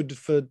good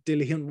for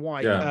Dillian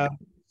White. Yeah.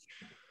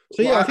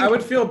 I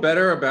would feel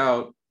better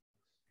about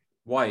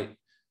White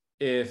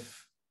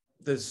if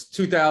this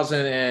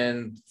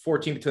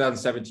 2014 to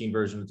 2017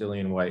 version of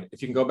Dillian White,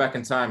 if you can go back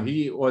in time,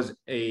 he was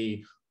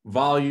a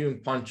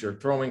volume puncher,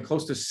 throwing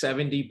close to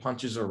 70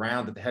 punches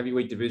around at the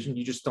heavyweight division.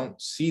 You just don't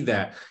see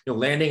that.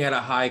 Landing at a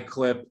high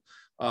clip,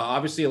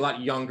 obviously a lot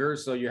younger,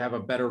 so you have a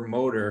better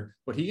motor,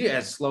 but he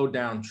has slowed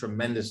down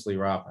tremendously,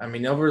 Rob. I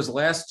mean, over his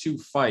last two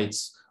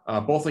fights,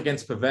 both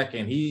against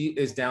Povetkin, he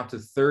is down to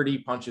 30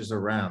 punches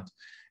around.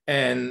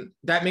 And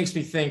that makes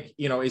me think,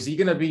 is he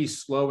going to be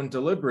slow and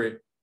deliberate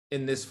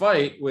in this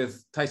fight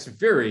with Tyson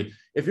Fury?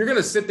 If you're going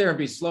to sit there and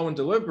be slow and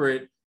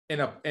deliberate and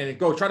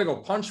try to go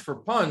punch for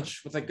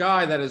punch with a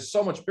guy that is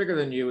so much bigger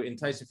than you in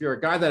Tyson Fury,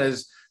 a guy that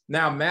has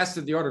now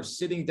mastered the art of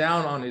sitting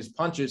down on his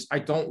punches, I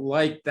don't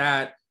like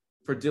that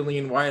for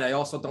Dillian White. I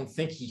also don't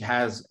think he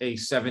has a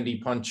 70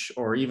 punch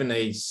or even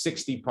a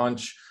 60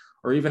 punch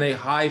or even a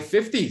high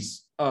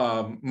 50s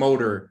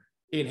motor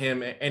in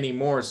him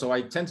anymore. So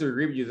I tend to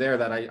agree with you there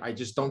that I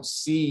just don't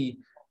see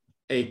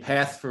a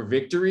path for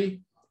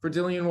victory for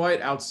Dillian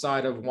White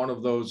outside of one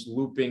of those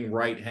looping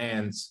right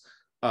hands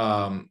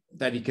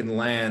that he can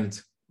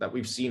land that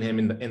we've seen him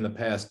in the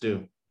past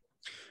do.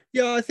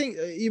 Yeah, I think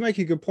you make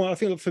a good point. I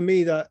feel like for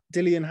me that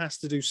Dillian has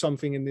to do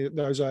something in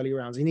those early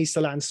rounds. He needs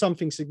to land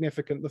something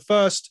significant.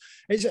 It's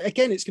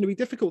going to be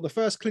difficult. The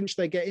first clinch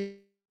they get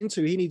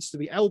into, he needs to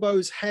be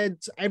elbows,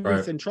 heads,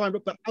 everything. Right.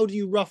 But how do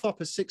you rough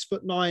up a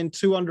 6'9",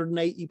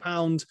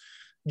 280-pound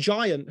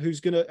giant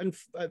who's going to, and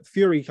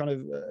Fury kind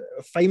of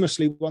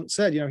famously once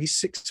said,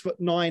 he's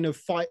 6'9" of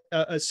fight,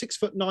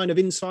 6'9" of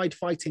inside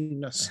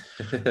fightingness,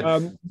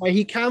 where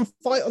he can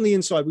fight on the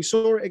inside. We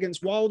saw it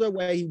against Wilder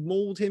where he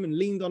mauled him and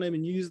leaned on him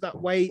and used that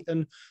weight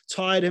and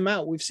tired him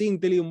out. We've seen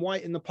Dillian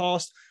White in the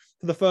past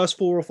for the first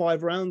 4 or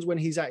 5 rounds when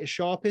he's at his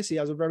sharpest. He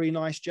has a very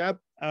nice jab.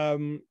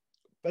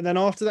 But then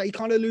after that, he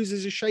kind of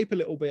loses his shape a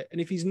little bit.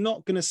 And if he's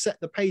not going to set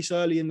the pace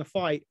early in the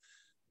fight,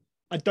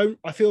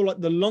 I feel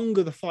like the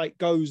longer the fight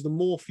goes, the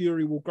more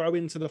Fury will grow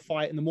into the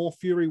fight and the more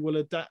Fury will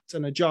adapt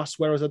and adjust.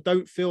 Whereas I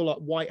don't feel like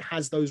White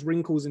has those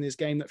wrinkles in his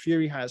game that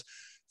Fury has.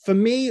 For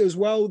me as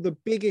well, the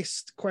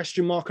biggest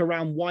question mark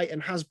around White,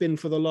 and has been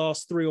for the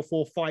last 3 or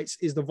 4 fights,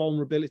 is the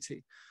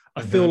vulnerability.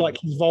 I feel like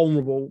he's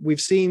vulnerable.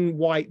 We've seen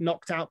White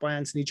knocked out by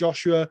Anthony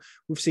Joshua.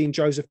 We've seen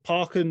Joseph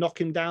Parker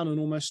knock him down and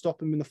almost stop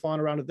him in the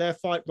final round of their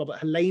fight. Robert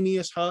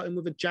Helenius hurt him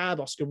with a jab.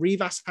 Oscar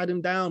Rivas had him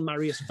down.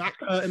 Marius Vac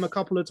hurt him a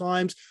couple of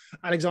times.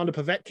 Alexander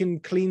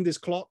Povetkin cleaned his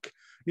clock.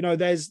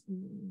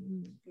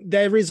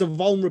 There is a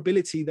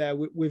vulnerability there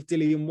with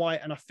Dillian White.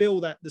 And I feel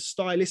that the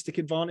stylistic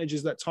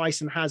advantages that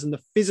Tyson has and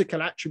the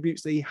physical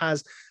attributes that he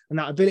has and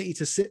that ability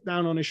to sit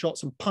down on his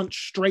shots and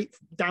punch straight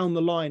down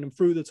the line and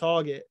through the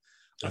target,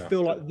 I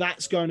feel like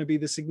that's going to be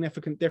the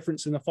significant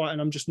difference in the fight.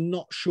 And I'm just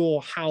not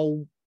sure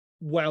how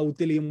well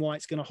Dillian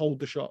White's going to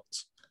hold the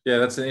shots. Yeah,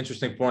 that's an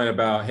interesting point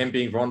about him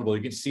being vulnerable.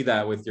 You can see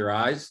that with your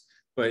eyes.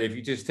 But if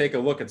you just take a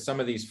look at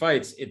some of these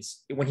fights,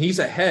 it's when he's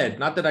ahead,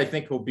 not that I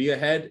think he'll be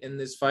ahead in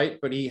this fight,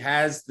 but he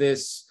has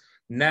this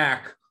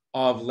knack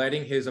of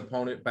letting his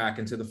opponent back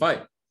into the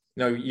fight.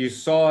 You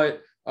saw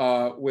it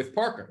with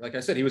Parker. Like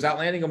I said, he was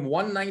outlanding him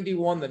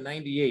 191 to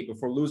 98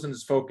 before losing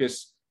his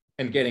focus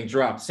and getting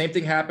dropped. Same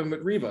thing happened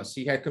with Rivas.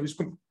 He had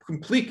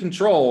complete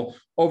control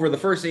over the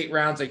first 8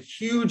 rounds, a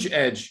huge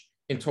edge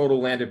in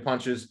total landed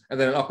punches, and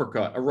then an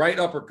uppercut. A right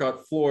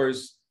uppercut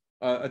floors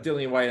a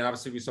Dillian Whyte, and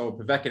obviously we saw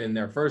Povetkin in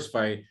their first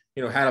fight,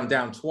 had him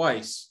down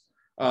twice.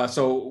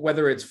 So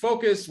whether it's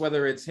focus,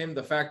 whether it's him,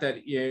 the fact that,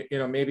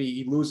 maybe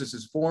he loses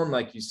his form,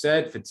 like you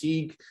said,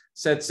 fatigue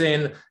sets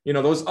in,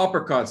 those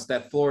uppercuts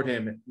that floored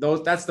him,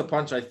 that's the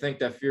punch I think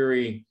that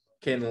Fury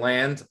can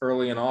land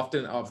early and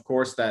often. Of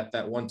course, that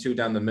 1-2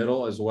 down the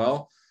middle as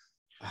well.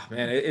 Oh,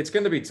 man, it's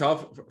going to be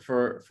tough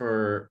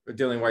for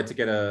Dillian Whyte to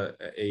get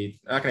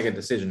not going to get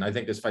a decision. I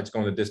think this fight's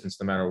going the distance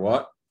no matter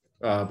what.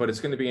 But it's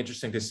going to be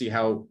interesting to see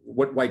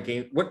what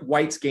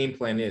Whyte's game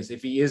plan is.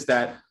 If he is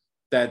that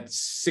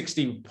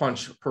 60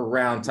 punch per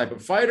round type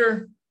of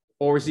fighter,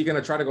 or is he going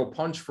to try to go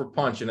punch for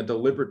punch in a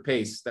deliberate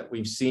pace that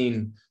we've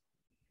seen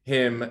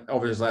him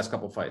over his last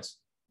couple of fights?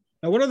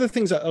 Now, one of the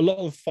things that a lot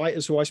of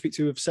fighters who I speak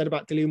to have said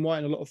about Dillian Whyte,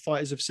 and a lot of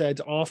fighters have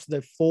said after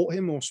they've fought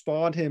him or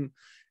sparred him,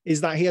 is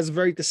that he has a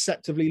very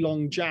deceptively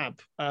long jab.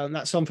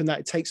 That's something that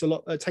it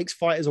takes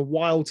fighters a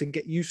while to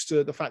get used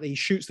to, the fact that he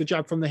shoots the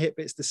jab from the hip,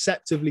 but it's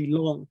deceptively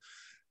long.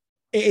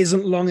 It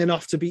isn't long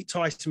enough to beat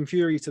Tyson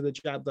Fury to the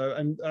jab, though.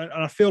 And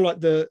I feel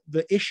like the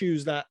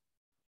issues that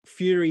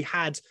Fury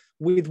had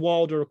with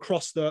Wilder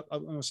across I'm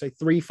going to say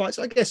 3 fights,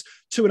 I guess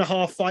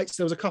 2.5 fights.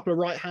 There was a couple of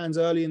right hands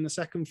early in the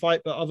second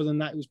fight, but other than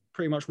that, it was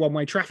pretty much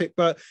one-way traffic.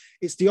 But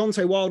it's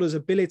Deontay Wilder's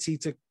ability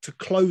to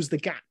close the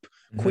gap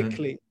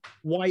quickly.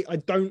 Why I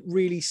don't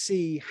really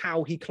see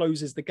how he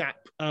closes the gap.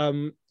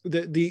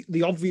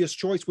 The obvious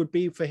choice would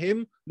be for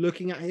him,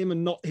 looking at him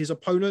and not his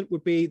opponent,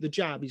 would be the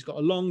jab. He's got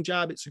a long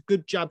jab. It's a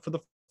good jab for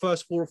the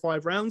first 4 or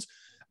 5 rounds.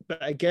 But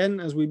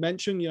again, as we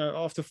mentioned,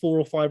 after 4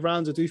 or 5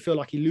 rounds, I do feel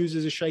like he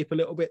loses his shape a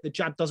little bit. The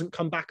jab doesn't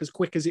come back as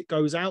quick as it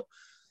goes out.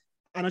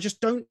 And I just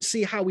don't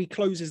see how he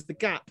closes the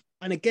gap.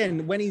 And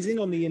again, when he's in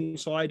on the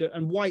inside,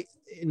 and Whyte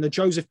in the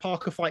Joseph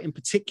Parker fight in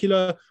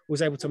particular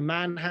was able to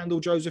manhandle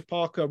Joseph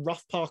Parker,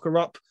 rough Parker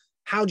up.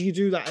 How do you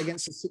do that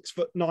against a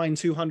 6'9",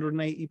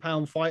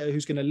 280-pound fighter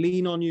who's going to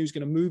lean on you, who's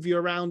going to move you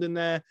around in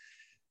there?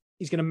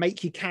 He's going to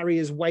make you carry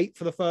his weight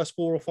for the first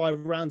 4 or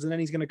 5 rounds, and then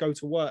he's going to go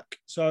to work.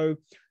 So,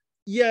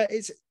 yeah,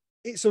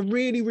 it's a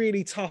really,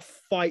 really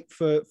tough fight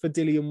for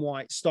Dillian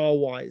Whyte,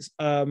 style-wise.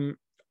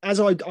 As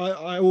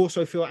I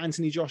also feel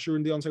Anthony Joshua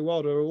and Deontay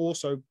Wilder are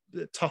also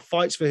tough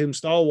fights for him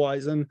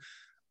style-wise. And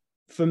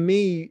for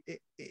me,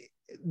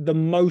 the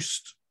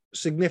most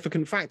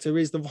significant factor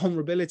is the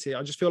vulnerability.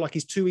 I just feel like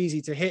he's too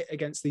easy to hit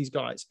against these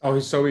guys. Oh,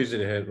 he's so easy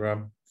to hit,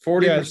 Rob.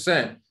 40%.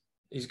 Yeah.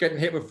 He's getting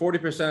hit with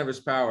 40% of his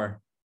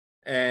power.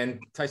 And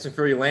Tyson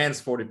Fury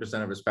lands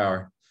 40% of his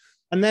power.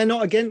 And they're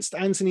not against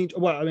Anthony.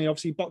 Well, I mean,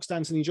 obviously boxed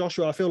Anthony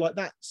Joshua. I feel like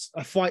that's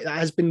a fight that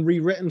has been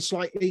rewritten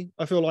slightly.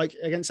 I feel like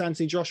against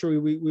Anthony Joshua,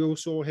 we all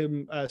saw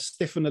him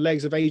stiffen the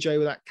legs of AJ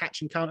with that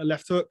catch and counter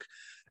left hook.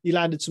 He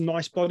landed some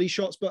nice body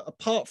shots. But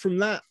apart from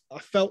that, I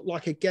felt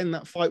like, again,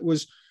 that fight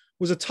was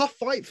a tough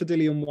fight for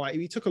Dillian Whyte.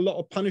 He took a lot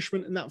of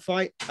punishment in that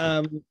fight.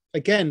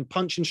 Again,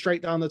 punching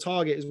straight down the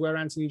target is where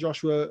Anthony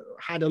Joshua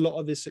had a lot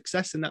of his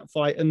success in that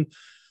fight. And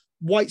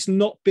Whyte's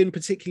not been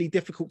particularly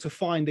difficult to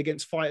find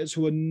against fighters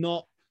who are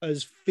not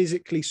as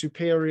physically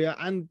superior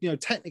and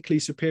technically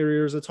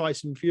superior as a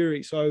Tyson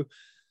Fury. So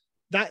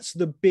that's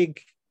the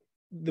big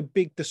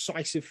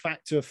decisive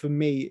factor for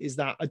me, is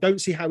that I don't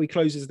see how he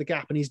closes the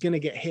gap, and he's going to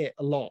get hit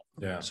a lot.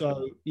 Yeah.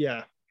 So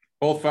yeah,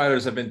 both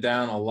fighters have been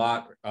down a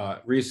lot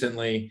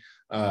recently.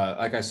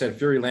 Like I said,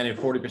 Fury landing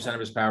 40%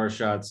 of his power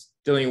shots.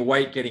 Dillian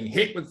Whyte getting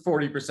hit with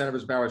 40% of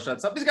his power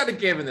shots. Something's got to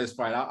give in this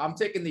fight. I'm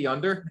taking the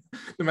under.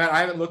 No matter, I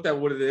haven't looked at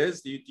what it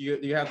is. Do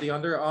you have the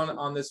under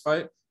on this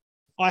fight?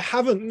 I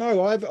haven't.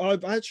 No,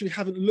 I've actually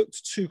haven't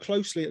looked too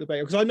closely at the bet,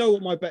 because I know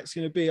what my bet's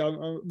going to be.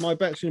 My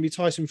bet's going to be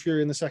Tyson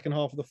Fury in the second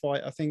half of the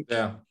fight. I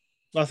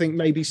think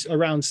maybe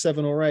around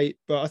 7 or 8,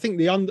 but I think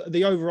the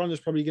over under is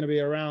probably going to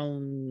be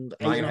around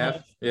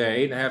 8.5. Yeah,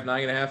 8.5,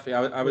 9.5. Yeah,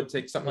 I would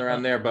take something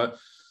around there. But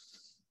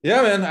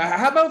yeah, man,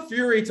 how about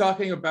Fury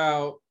talking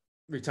about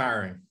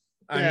retiring?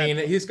 I mean,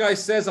 this guy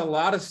says a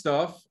lot of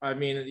stuff. I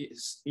mean,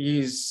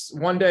 he's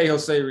one day he'll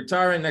say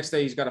retiring, next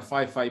day he's got a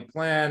 5-fight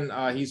plan.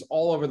 He's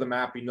all over the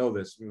map. You know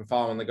this. We've been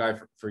following the guy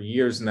for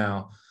years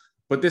now.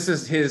 But this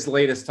is his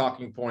latest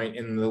talking point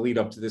in the lead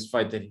up to this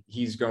fight, that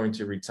he's going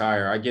to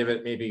retire. I give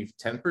it maybe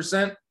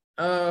 10%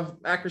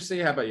 accuracy.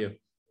 How about you?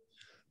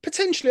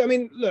 Potentially. I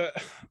mean, look,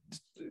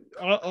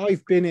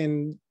 I've been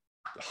in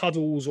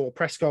huddles or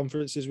press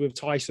conferences with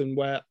Tyson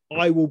where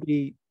I will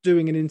be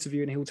doing an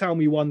interview and he'll tell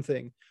me one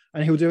thing,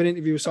 and he'll do an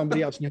interview with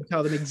somebody else and he'll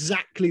tell them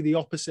exactly the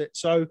opposite.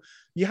 So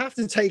you have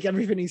to take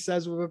everything he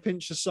says with a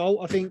pinch of salt.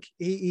 I think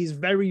he's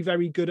very,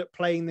 very good at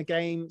playing the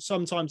game.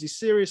 Sometimes he's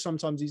serious,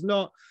 sometimes he's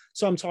not.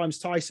 Sometimes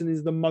Tyson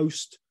is the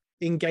most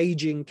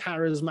engaging,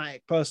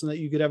 charismatic person that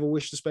you could ever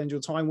wish to spend your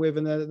time with.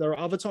 And there are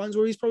other times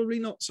where he's probably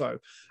not so.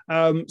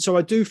 So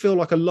I do feel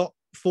like a lot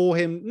for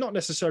him not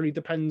necessarily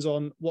depends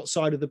on what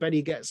side of the bed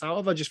he gets out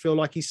of. I just feel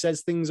like he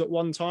says things at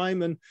one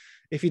time, and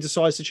if he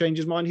decides to change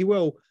his mind, he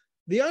will.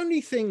 The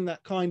only thing that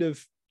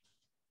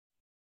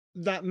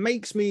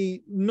makes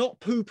me not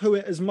poo-poo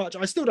it as much,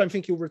 I still don't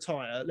think he'll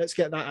retire. Let's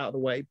get that out of the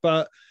way.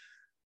 But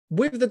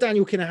with the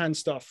Daniel Kinahan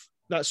stuff,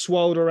 that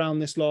swirled around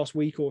this last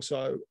week or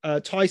so.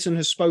 Tyson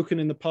has spoken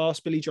in the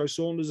past. Billy Joe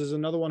Saunders is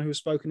another one who has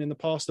spoken in the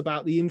past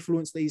about the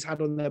influence that he's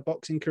had on their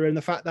boxing career and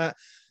the fact that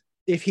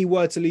if he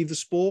were to leave the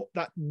sport,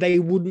 that they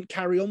wouldn't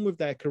carry on with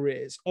their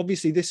careers.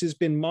 Obviously, this has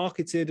been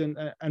marketed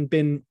and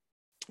been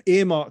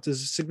earmarked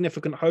as a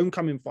significant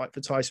homecoming fight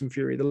for Tyson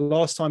Fury. The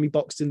last time he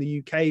boxed in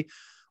the UK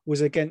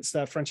was against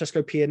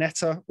Francesco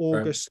Pianetta,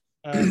 August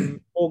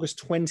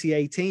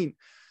 2018.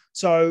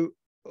 So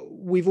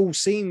we've all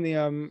seen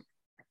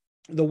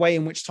the way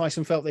in which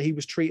Tyson felt that he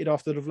was treated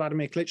after the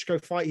Vladimir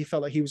Klitschko fight. He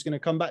felt like he was going to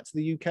come back to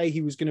the UK.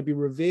 He was going to be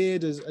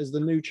revered as the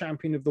new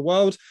champion of the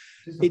world.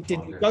 It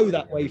didn't go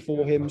that way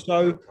for him.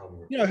 So,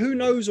 who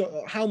knows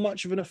how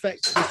much of an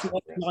effect this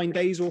 9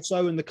 days or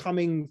so in the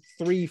coming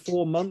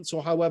 3-4 months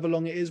or however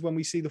long it is when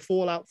we see the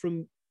fallout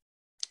from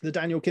the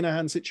Daniel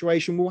Kinahan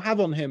situation will have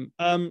on him.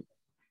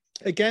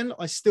 Again,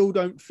 I still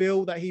don't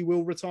feel that he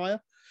will retire.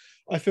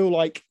 I feel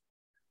like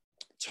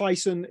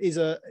Tyson is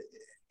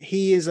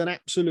an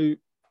absolute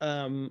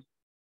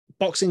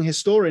boxing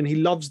historian. He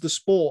loves the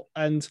sport,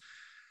 and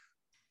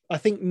I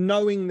think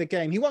knowing the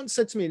game, he once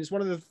said to me, and it's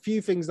one of the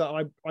few things that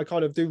I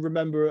kind of do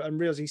remember and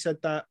realize, he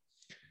said that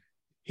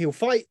he'll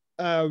fight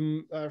I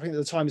think at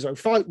the time he's like,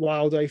 fight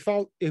Wilder,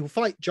 he'll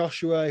fight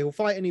Joshua, he'll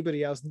fight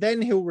anybody else,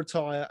 then he'll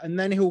retire, and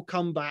then he'll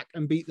come back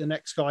and beat the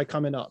next guy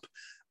coming up.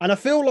 And I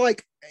feel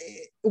like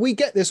we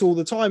get this all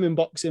the time in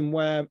boxing,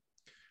 where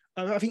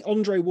I think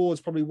Andre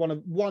Ward's probably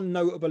one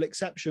notable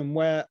exception,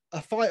 where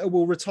a fighter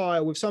will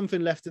retire with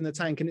something left in the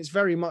tank, and it's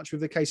very much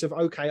with the case of,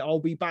 okay, I'll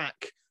be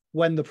back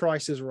when the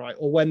price is right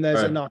or when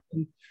there's enough.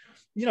 And,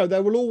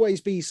 there will always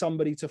be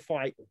somebody to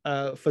fight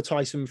for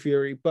Tyson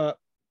Fury, but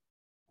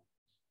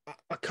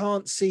I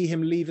can't see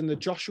him leaving the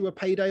Joshua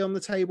payday on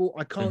the table.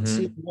 I can't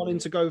see him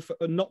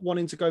not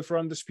wanting to go for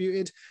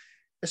undisputed,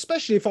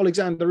 especially if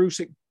Alexander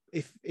Usyk,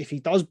 if he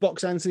does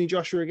box Anthony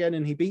Joshua again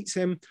and he beats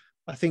him.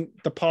 I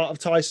think the part of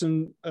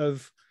Tyson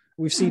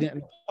we've seen it in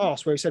the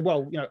past where he said,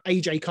 well,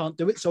 AJ can't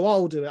do it, so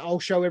I'll do it. I'll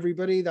show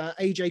everybody that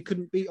AJ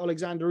couldn't beat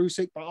Alexander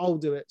Usyk, but I'll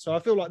do it. So I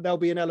feel like there'll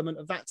be an element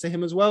of that to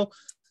him as well.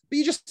 But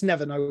you just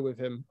never know with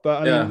him.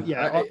 But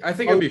I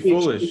think it'd be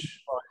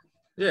foolish.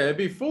 Yeah, it'd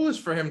be foolish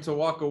for him to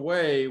walk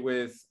away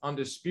with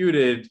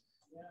undisputed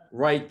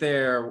right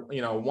there,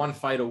 one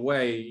fight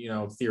away,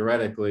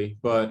 theoretically.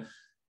 But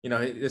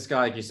this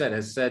guy, like you said,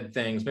 has said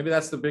things. Maybe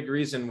that's the big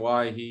reason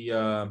why he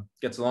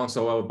gets along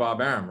so well with Bob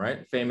Arum,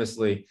 right?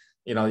 Famously,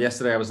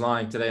 yesterday I was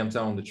lying, today I'm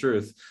telling the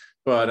truth.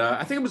 But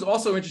I think it was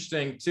also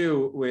interesting,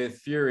 too, with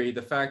Fury,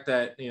 the fact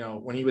that,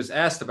 when he was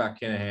asked about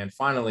Kinahan,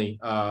 finally,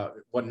 not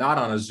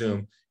on a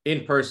Zoom,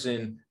 in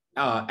person,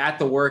 at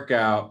the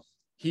workout,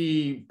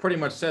 he pretty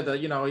much said that,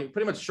 he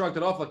pretty much shrugged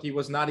it off like he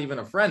was not even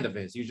a friend of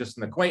his. He was just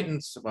an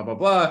acquaintance, blah, blah,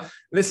 blah.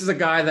 This is a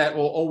guy that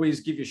will always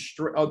give you,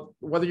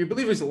 whether you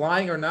believe he's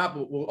lying or not,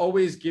 but will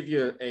always give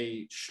you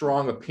a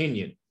strong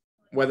opinion,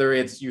 whether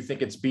you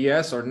think it's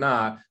BS or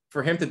not.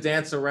 For him to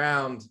dance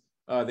around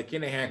the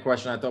Kinahan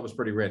question, I thought was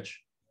pretty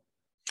rich.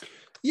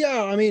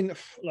 Yeah, I mean,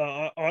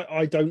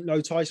 I don't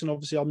know Tyson.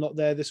 Obviously, I'm not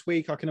there this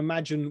week. I can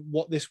imagine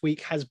what this week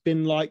has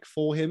been like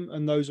for him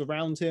and those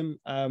around him.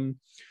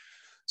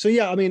 So,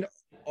 yeah, I mean,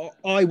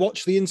 I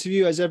watched the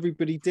interview as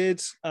everybody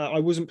did. I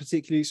wasn't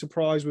particularly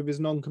surprised with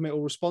his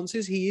non-committal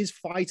responses. He is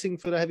fighting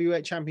for the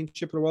heavyweight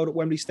championship of the world at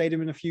Wembley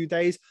Stadium in a few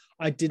days.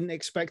 I didn't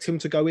expect him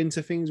to go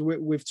into things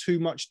with too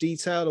much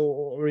detail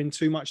or in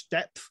too much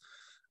depth.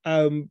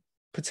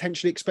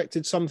 Potentially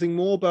expected something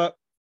more, but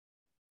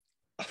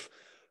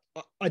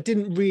I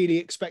didn't really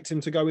expect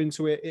him to go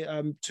into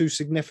it too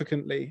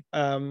significantly.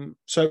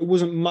 So it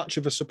wasn't much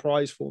of a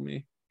surprise for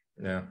me.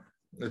 Yeah,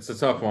 it's a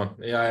tough one.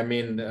 Yeah, I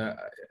mean,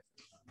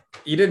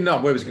 you didn't know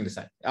what he was going to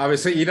say.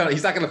 Obviously, he's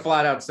not going to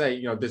flat out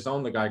say,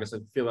 disown the guy, because I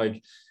feel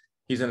like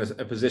he's in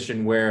a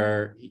position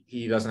where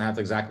he doesn't have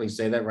to exactly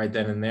say that right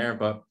then and there,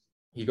 but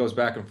he goes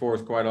back and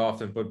forth quite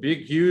often. But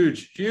big,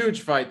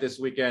 huge fight this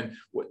weekend.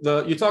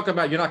 You talk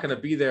about you're not going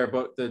to be there,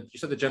 but you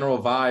said the general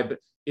vibe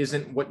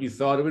isn't what you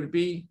thought it would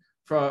be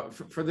for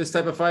this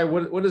type of fight.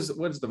 What is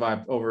the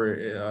vibe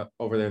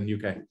over there in the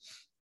UK?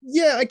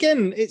 Yeah,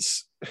 again,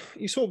 it's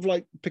you sort of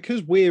like,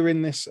 because we're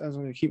in this, as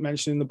I keep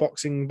mentioning, the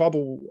boxing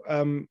bubble.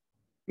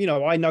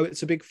 I know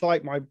it's a big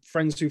fight. My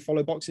friends who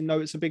follow boxing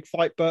know it's a big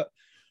fight. But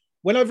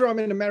whenever I'm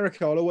in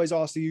America, I'll always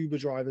ask the Uber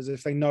drivers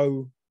if they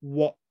know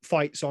what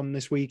fight's on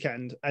this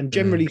weekend. And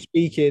generally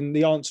speaking,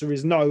 the answer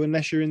is no,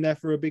 unless you're in there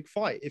for a big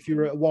fight. If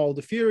you're at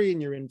Wilder Fury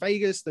and you're in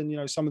Vegas,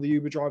 then, some of the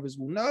Uber drivers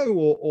will know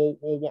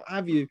or what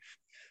have you.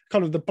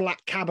 Kind of the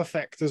black cab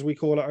effect, as we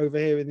call it over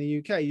here in the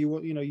UK.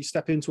 You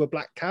step into a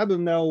black cab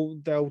and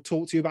they'll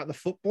talk to you about the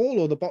football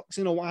or the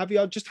boxing or what have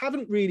you. I just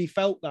haven't really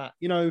felt that,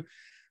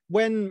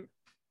 when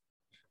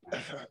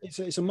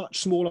it's a much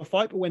smaller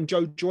fight, but when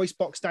Joe Joyce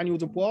boxed Daniel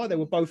Dubois, they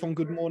were both on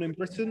Good Morning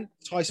Britain.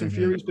 Tyson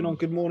Fury's been on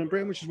Good Morning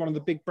Britain, which is one of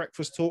the big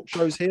breakfast talk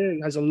shows here.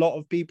 It has a lot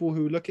of people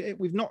who look at it.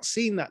 We've not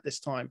seen that this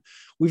time.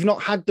 We've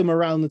not had them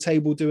around the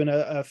table doing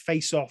a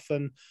face-off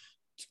and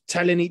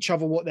telling each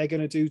other what they're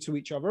going to do to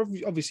each other.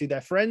 Obviously, they're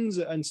friends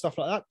and stuff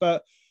like that,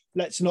 but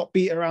let's not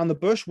beat around the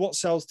bush. What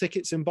sells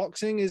tickets in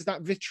boxing is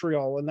that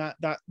vitriol and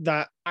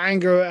that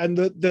anger and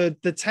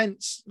the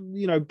tense,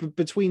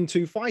 between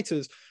two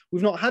fighters.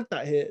 We've not had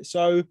that here.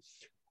 So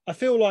I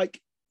feel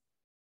like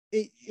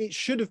it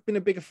should have been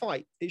a bigger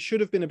fight. It should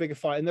have been a bigger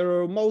fight. And there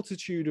are a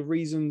multitude of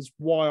reasons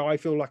why I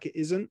feel like it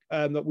isn't,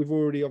 that we've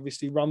already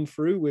obviously run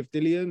through with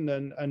Dillian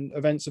and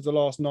events of the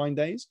last 9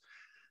 days.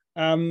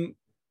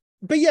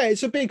 But yeah,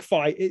 it's a big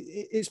fight.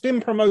 It's been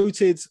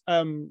promoted,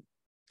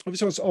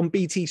 obviously it's on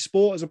BT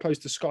Sport as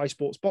opposed to Sky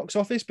Sports box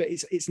office, but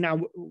it's now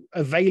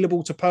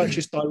available to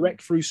purchase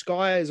direct through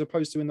Sky, as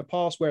opposed to in the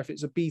past where if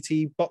it's a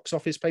BT box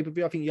office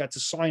pay-per-view, I think you had to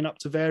sign up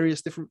to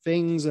various different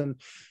things. And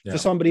for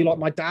somebody like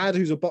my dad,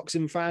 who's a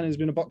boxing fan, has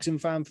been a boxing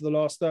fan for the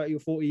last 30 or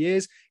 40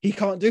 years, he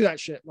can't do that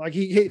shit. Like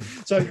he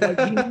needs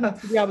to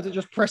be able to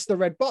just press the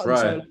red button. Right.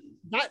 So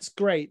that's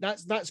great.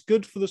 That's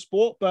good for the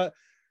sport, but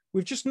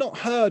we've just not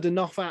heard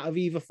enough out of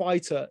either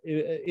fighter,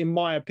 in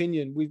my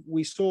opinion.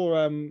 We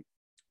saw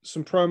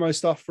some promo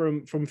stuff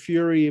from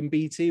Fury and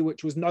BT,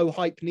 which was no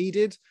hype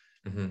needed.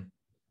 Mm-hmm.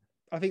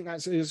 I think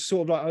that's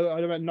sort of like,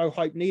 I don't know, no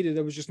hype needed.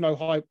 There was just no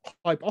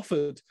hype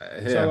offered.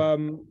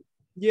 So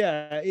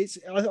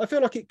I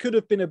feel like it could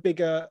have been a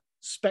bigger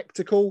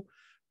spectacle,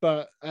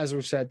 but as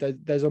we've said,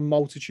 there's a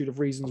multitude of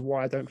reasons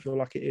why I don't feel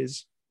like it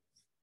is.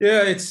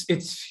 Yeah,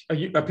 it's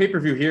a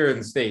pay-per-view here in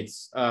the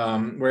States,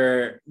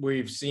 where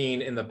we've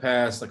seen in the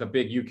past, like a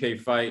big UK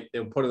fight,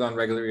 they'll put it on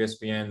regular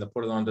ESPN, they'll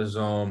put it on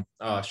DAZN.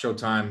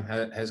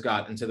 Showtime has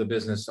got into the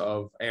business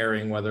of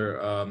airing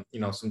whether,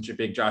 some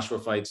big Joshua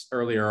fights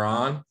earlier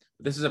on.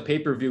 But this is a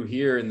pay-per-view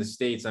here in the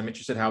States. I'm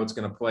interested how it's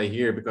going to play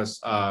here because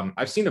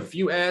I've seen a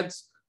few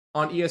ads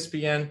on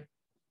ESPN.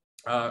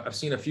 I've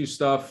seen a few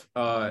stuff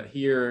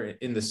here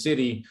in the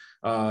city,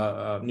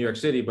 New York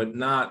City, but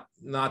not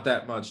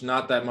that much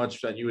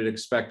that you would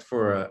expect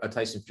for a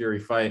Tyson Fury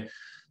fight.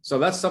 So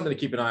that's something to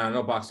keep an eye on. I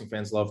know boxing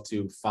fans love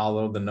to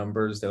follow the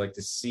numbers. They like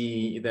to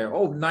see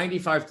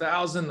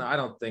 95,000. I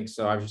don't think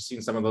so. I've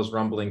seen some of those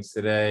rumblings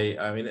today.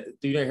 I mean,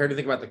 do you hear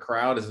anything about the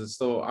crowd? Is it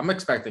still, I'm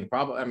expecting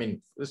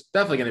there's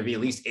definitely going to be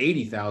at least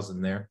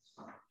 80,000 there.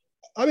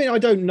 I mean, I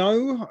don't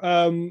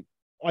know.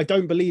 I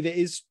don't believe it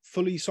is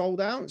fully sold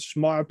out. It's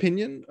my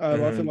opinion.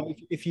 I feel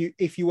like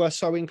if you were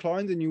so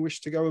inclined and you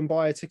wish to go and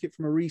buy a ticket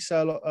from a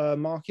resale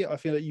market, I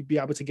feel like you'd be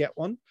able to get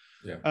one.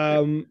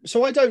 Yeah.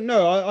 So I don't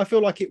know. I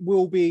feel like it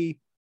will be,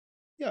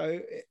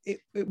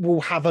 it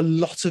will have a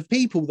lot of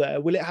people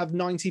there. Will it have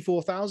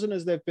 94,000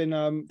 as they've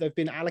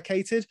been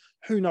allocated?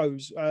 Who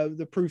knows?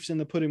 The proof's in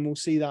the pudding. We'll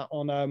see that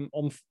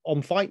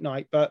on fight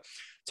night. But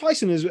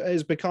Tyson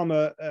has become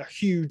a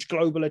huge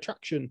global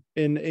attraction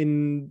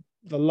in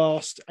the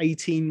last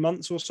 18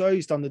 months or so.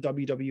 He's done the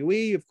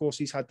WWE. Of course,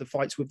 he's had the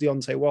fights with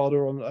Deontay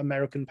Wilder on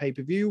American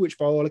pay-per-view, which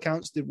by all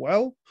accounts did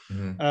well.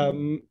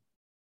 Mm-hmm.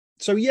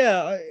 So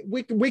yeah,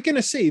 we're going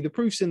to see the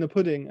proofs in the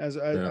pudding, as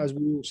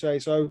we all say.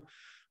 So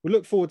we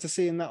look forward to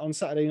seeing that on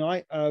Saturday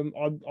night. I'm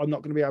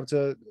not going to be able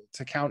to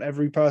count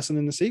every person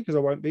in the seat because I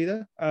won't be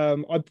there.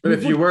 But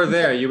if you were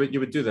there, you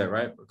would do that,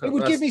 right? Because it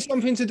would give me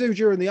something to do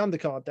during the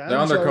undercard, Dan. The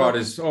undercard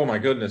is, oh my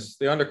goodness,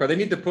 the undercard. They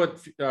need to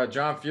put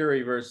John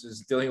Fury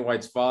versus Dillian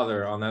White's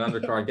father on that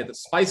undercard.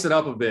 Spice it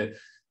up a bit,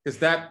 because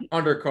that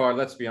undercard,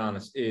 let's be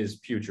honest, is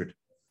putrid.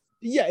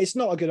 Yeah, it's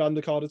not a good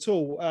undercard at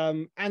all.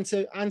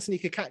 Anthony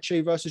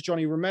Cacace versus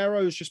Johnny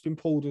Romero has just been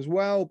pulled as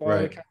well. By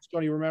all accounts,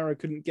 Johnny Romero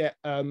couldn't get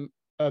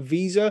a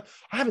visa.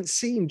 I haven't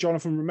seen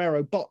Jonathan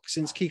Romero box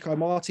since Kiko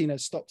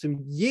Martinez stopped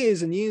him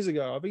years and years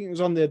ago. I think it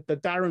was on the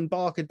Darren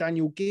Barker,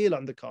 Daniel Geale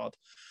undercard.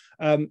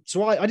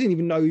 So I didn't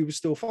even know he was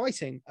still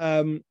fighting.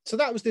 So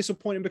that was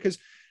disappointing because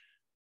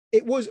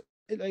it was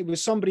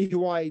somebody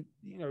who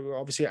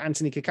obviously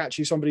Anthony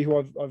Cacace, somebody who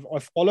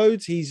I've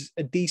followed. He's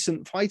a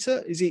decent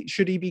fighter.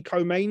 Should he be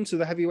co-main to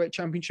the heavyweight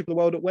championship of the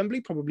world at Wembley?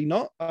 Probably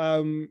not.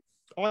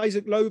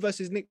 Isaac Lowe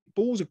versus Nick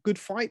Ball's a good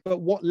fight,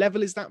 but what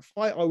level is that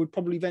fight? I would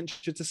probably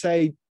venture to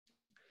say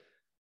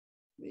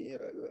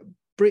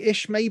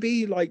British,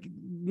 maybe, like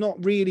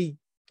not really,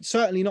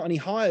 certainly not any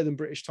higher than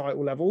British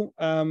title level.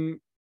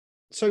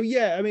 So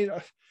yeah, I mean,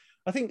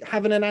 I think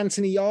having an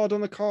Anthony Yard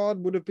on the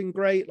card would have been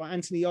great, like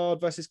Anthony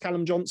Yard versus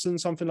Callum Johnson,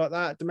 something like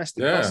that,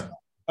 domestic. Yeah.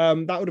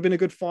 That would have been a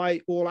good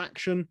fight, all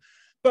action.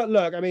 But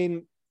look, I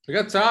mean, we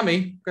got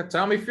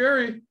Tommy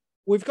Fury.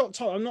 We've got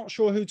Tom. I'm not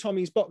sure who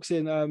Tommy's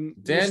boxing.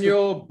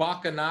 Daniel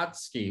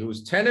Bakanatsky,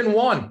 who's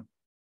 10-1.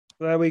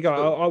 There we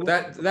go.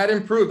 That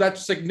improved. That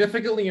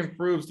significantly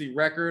improves the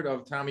record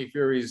of Tommy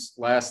Fury's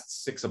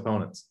last 6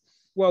 opponents.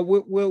 Well,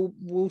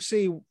 we'll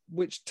see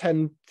which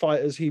 10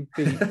 fighters he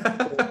beat.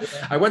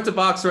 I went to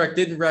BoxRec,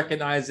 didn't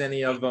recognize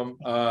any of them.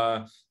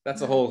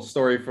 That's a whole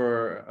story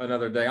for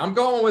another day. I'm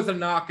going with a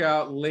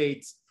knockout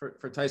late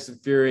for Tyson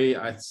Fury.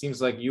 It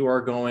seems like you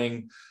are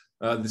going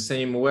the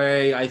same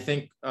way. I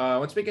think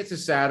once we get to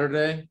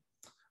Saturday,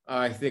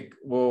 I think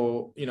it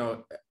will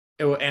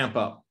amp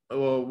up.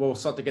 We'll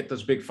start to get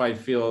those big fight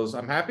feels.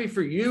 I'm happy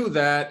for you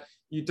that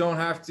you don't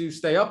have to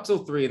stay up till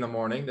 3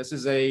 a.m. This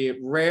is a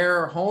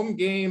rare home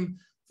game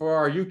for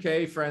our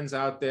UK friends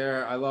out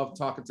there. I love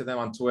talking to them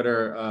on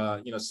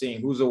Twitter,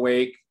 seeing who's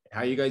awake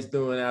How you guys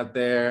doing out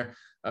there?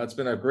 It's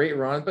been a great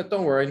run, but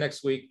don't worry.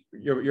 Next week,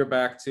 you're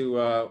back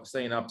to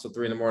staying up till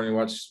 3 in the morning to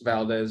watch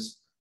Valdez,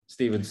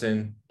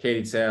 Stevenson,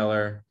 Katie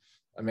Taylor,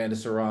 Amanda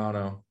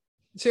Serrano.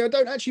 See, I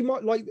don't actually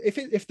like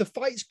if the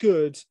fight's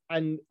good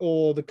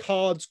or the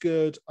card's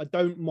good, I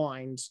don't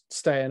mind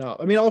staying up.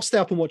 I mean, I'll stay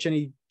up and watch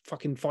any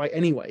fucking fight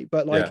anyway,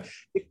 but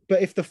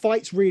if the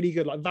fight's really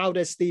good, like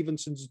Valdez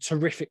Stevenson's a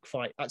terrific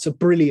fight. That's a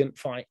brilliant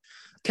fight.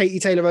 Katie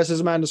Taylor versus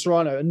Amanda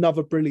Serrano,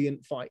 another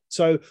brilliant fight.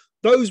 So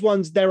those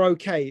ones, they're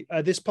okay.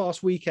 This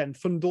past weekend,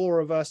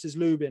 Fundora versus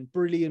Lubin,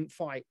 brilliant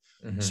fight.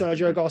 Mm-hmm.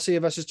 Sergio Garcia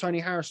versus Tony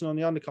Harrison on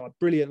the undercard,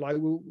 brilliant. Like,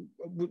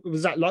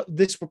 was that like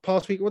this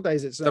past week? What day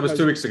is it? So that was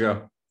 2 weeks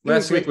ago.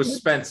 Last week was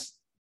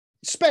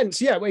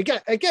Spence. Yeah. Well,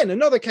 again,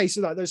 another case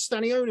of that. There's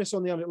Stanionis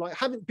on the under. Like,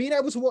 having been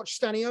able to watch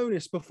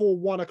Stanionis before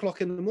 1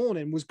 o'clock in the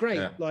morning was great.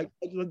 Yeah. Like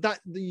that,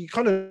 you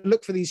kind of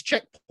look for these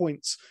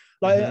checkpoints.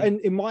 Like, and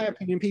in my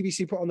opinion,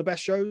 PBC put on the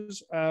best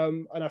shows.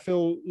 And I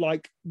feel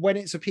like when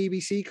it's a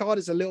PBC card,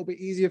 it's a little bit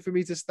easier for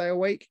me to stay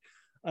awake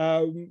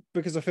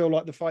because I feel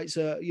like the fights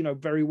are,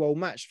 very well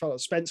matched. I felt like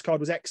the Spence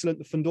card was excellent.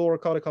 The Fundora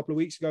card a couple of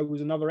weeks ago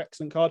was another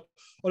excellent card.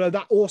 Although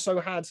that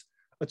also had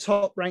a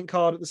top rank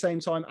card at the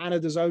same time and a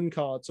DAZN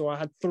card. So I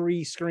had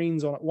 3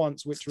 screens on at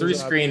once, which was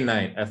a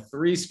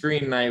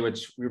 3-screen night,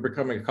 which we're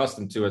becoming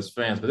accustomed to as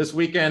fans. But this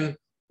weekend,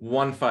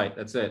 1 fight.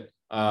 That's it.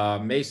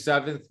 May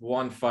 7th,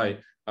 1 fight.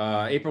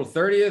 April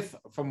 30th,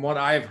 from what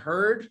I've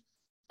heard,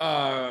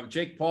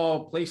 Jake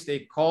Paul placed a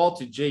call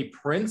to Jay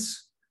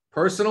Prince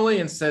personally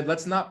and said,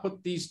 let's not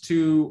put these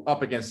two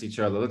up against each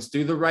other. Let's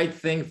do the right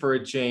thing for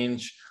a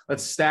change.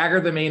 Let's stagger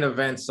the main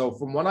event. So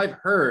from what I've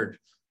heard,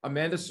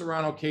 Amanda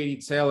Serrano,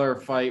 Katie Taylor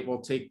fight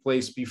will take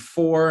place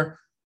before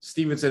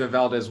Stevenson and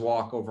Valdez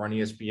walk over on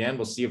ESPN.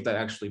 We'll see if that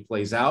actually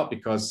plays out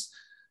because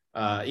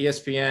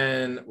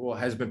ESPN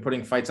has been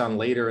putting fights on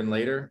later and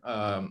later.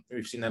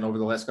 We've seen that over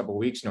the last couple of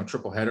weeks,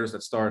 triple headers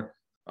that start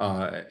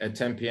at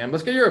 10 p.m.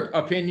 Let's get your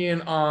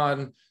opinion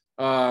on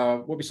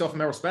what we saw from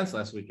Errol Spence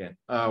last weekend.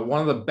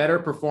 One of the better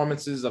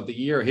performances of the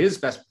year, his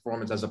best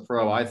performance as a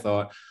pro, I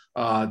thought.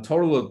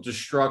 Total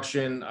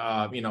destruction,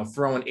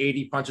 throwing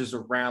 80 punches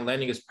around,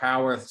 landing his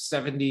power,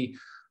 70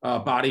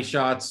 body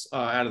shots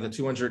out of the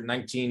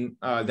 219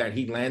 that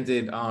he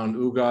landed on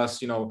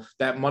Ugas.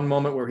 That one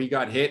moment where he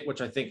got hit,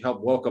 which I think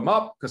helped woke him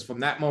up, because from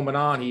that moment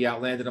on, he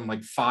outlanded him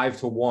like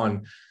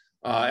 5-1.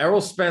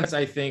 Errol Spence,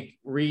 I think,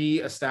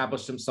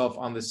 re-established himself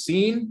on the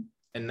scene,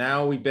 and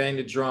now we bang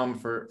the drum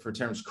for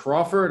Terence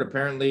Crawford.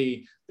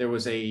 Apparently, there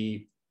was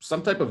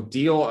some type of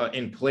deal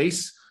in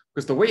place,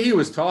 because the way he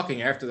was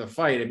talking after the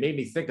fight, it made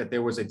me think that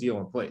there was a deal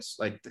in place.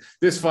 Like,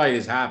 this fight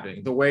is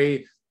happening. The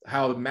way,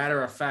 how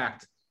matter of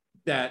fact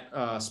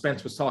that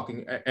Spence was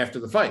talking after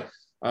the fight.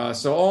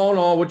 So all in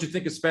all, what do you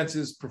think of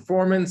Spence's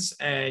performance?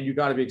 And you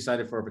got to be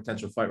excited for a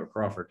potential fight with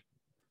Crawford.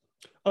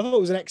 I thought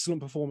it was an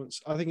excellent performance.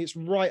 I think it's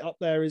right up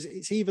there.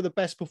 It's either the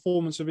best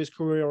performance of his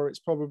career or it's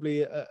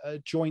probably a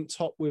joint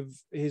top with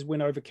his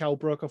win over Cal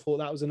Brook. I thought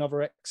that was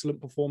another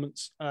excellent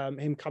performance.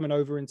 Him coming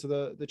over into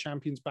the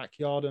champion's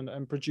backyard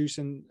and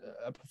producing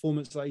a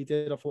performance that he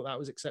did, I thought that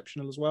was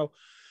exceptional as well.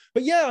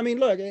 But yeah, I mean,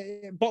 look,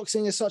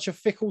 boxing is such a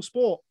fickle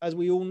sport, as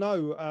we all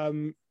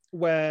know.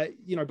 Where,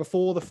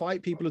 before the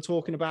fight, people are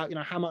talking about,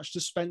 how much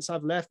does Spence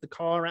have left? The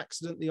car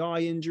accident, the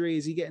eye injury,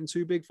 is he getting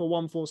too big for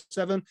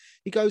 147?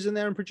 He goes in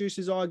there and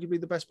produces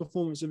arguably the best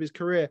performance of his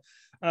career.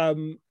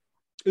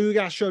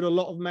 Ugas showed a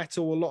lot of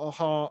mettle, a lot of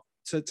heart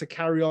to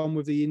carry on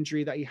with the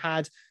injury that he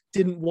had.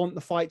 Didn't want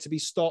the fight to be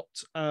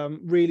stopped,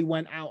 really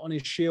went out on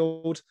his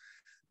shield.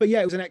 But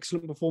yeah, it was an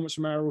excellent performance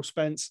from Errol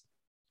Spence.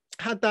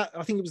 Had that,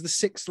 I think it was the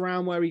 6th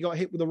round where he got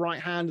hit with the right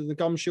hand and the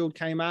gum shield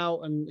came out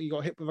and he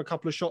got hit with a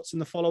couple of shots in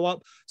the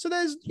follow-up. So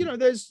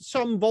there's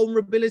some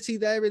vulnerability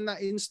there in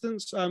that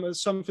instance.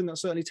 It's something that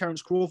certainly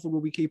Terence Crawford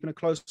will be keeping a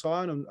close eye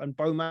on. And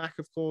Bo Mack,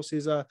 of course,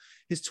 his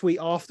tweet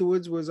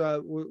afterwards was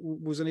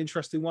an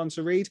interesting one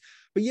to read.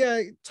 But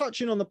yeah,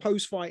 touching on the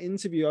post-fight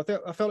interview,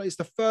 I felt like it's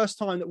the first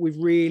time that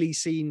we've really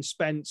seen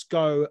Spence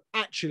go,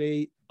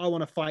 actually, I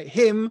want to fight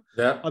him.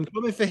 Yeah. I'm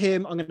coming for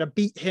him. I'm going to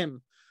beat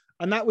him.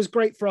 And that was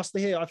great for us to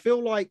hear. I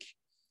feel like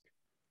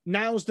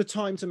now's the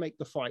time to make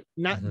the fight.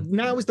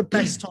 Now is the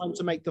best time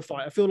to make the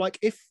fight. I feel like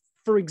if,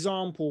 for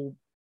example,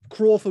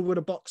 Crawford would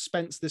have boxed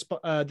Spence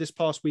this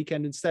past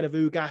weekend instead of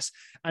Ugas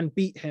and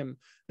beat him,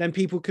 then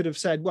people could have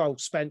said, well,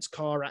 Spence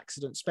car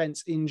accident,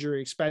 Spence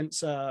injury,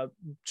 Spence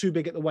too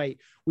big at the weight.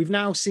 We've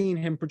now seen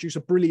him produce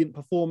a brilliant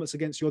performance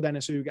against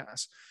Yordenis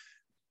Ugas.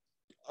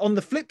 On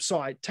the flip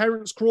side,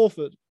 Terence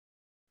Crawford,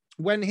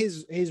 when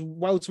his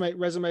welterweight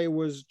resume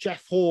was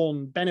Jeff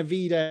Horn,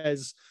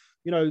 Benavidez,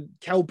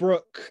 Kell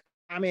Brook,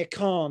 Amir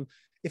Khan,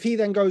 if he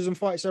then goes and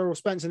fights Errol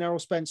Spence and Errol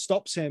Spence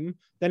stops him,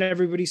 then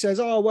everybody says,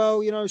 oh,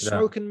 well,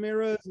 smoke and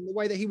mirrors and the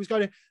way that he was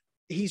going,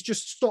 he's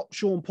just stopped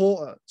Sean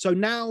Porter. So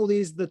now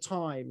is the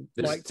time.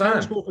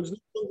 Terence Crawford's no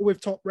longer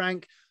with Top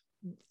Rank.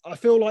 I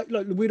feel like,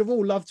 look, we'd have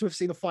all loved to have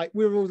seen a fight.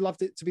 We'd have all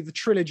loved it to be the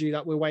trilogy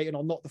that we're waiting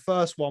on, not the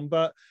first one.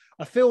 But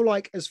I feel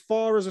like as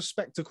far as a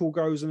spectacle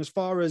goes and as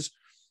far as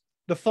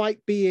the fight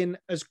being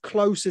as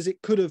close as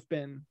it could have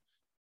been,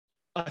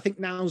 I think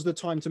now's the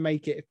time to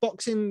make it. If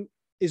boxing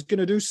is going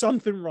to do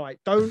something right,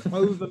 don't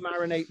over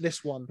marinate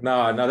this one.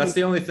 No, that's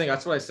the only thing.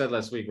 That's what I said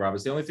last week, Rob.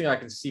 It's the only thing I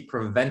can see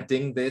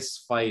preventing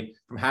this fight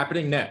from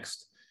happening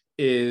next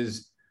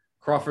is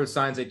Crawford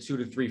signs a 2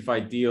 to 3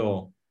 fight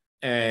deal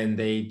and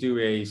they do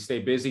a stay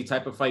busy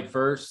type of fight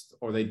first,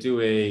 or they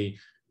do a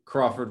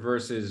Crawford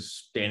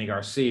versus Danny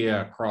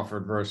Garcia,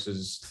 Crawford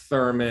versus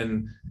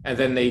Thurman, and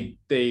then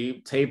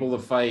they table the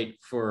fight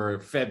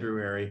for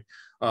February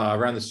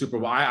around the Super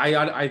Bowl.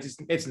 I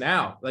just, it's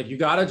now. Like, you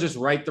got to just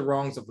right the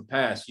wrongs of the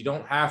past. You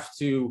don't have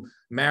to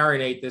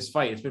marinate this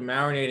fight. It's been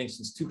marinating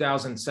since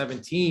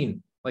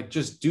 2017. Like,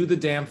 just do the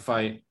damn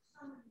fight.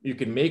 You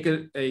can make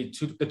a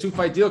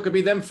two-fight deal. It could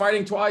be them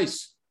fighting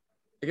twice.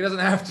 Like, it doesn't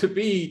have to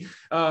be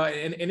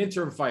an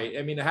interim fight.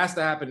 I mean, it has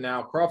to happen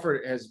now.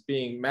 Crawford has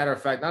being, matter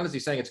of fact, not as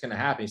he's saying it's going to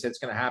happen. He said it's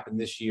going to happen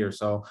this year.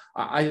 So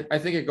I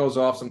think it goes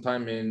off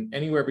sometime in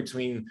anywhere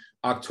between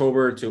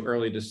October to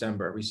early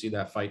December. We see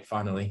that fight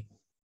finally.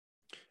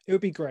 It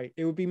would be great.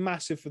 It would be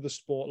massive for the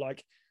sport.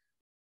 Like,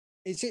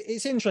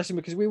 it's interesting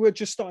because we were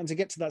just starting to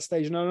get to that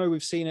stage, and I know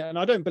we've seen it, and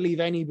I don't believe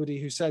anybody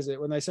who says it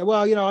when they say,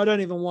 well, I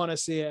don't even want to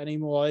see it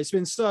anymore. It's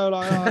been so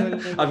like,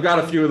 I've got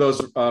a few of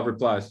those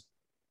replies.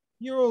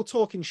 You're all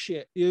talking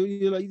shit.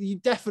 You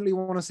definitely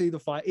want to see the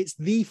fight. It's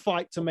the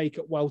fight to make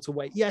at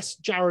welterweight. Yes,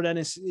 Jared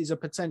Ennis is a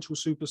potential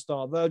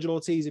superstar. Virgil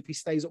Ortiz, if he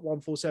stays at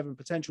 147,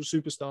 potential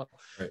superstar.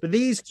 Right. But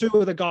these two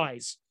are the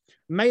guys.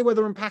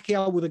 Mayweather and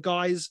Pacquiao were the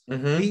guys.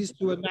 Mm-hmm. These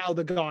two are now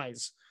the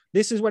guys.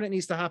 This is when it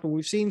needs to happen.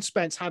 We've seen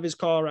Spence have his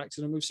car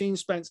accident. We've seen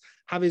Spence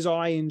have his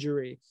eye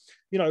injury.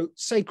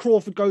 Say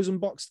Crawford goes and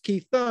boxed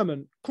Keith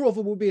Thurman.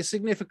 Crawford will be a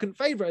significant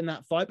favorite in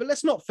that fight, but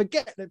let's not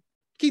forget that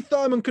Keith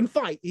Thurman can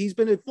fight. He's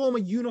been a former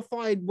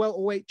unified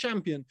welterweight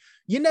champion.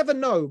 You never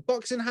know.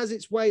 Boxing has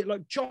its way.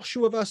 Like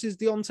Joshua versus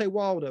Deontay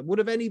Wilder. Would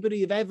have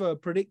anybody have ever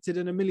predicted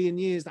in a million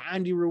years that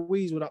Andy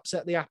Ruiz would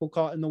upset the apple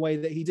cart in the way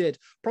that he did?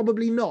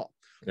 Probably not.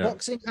 Yeah.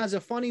 Boxing has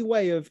a funny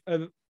way of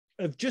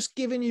just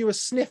giving you a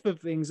sniff of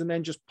things and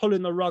then just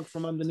pulling the rug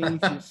from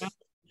underneath you.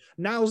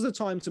 Now's the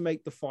time to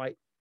make the fight.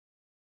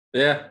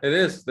 Yeah, it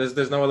is.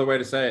 There's no other way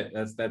to say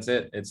it. That's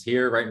it. It's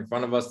here right in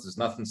front of us. There's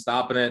nothing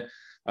stopping it.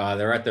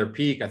 They're at their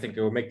peak. I think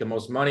it will make the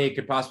most money it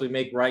could possibly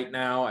make right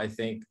now. I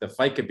think the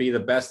fight could be the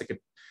best. It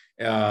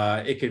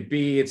could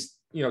be, it's,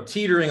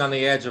 teetering on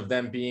the edge of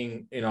them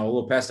being, a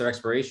little past their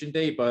expiration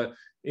date, but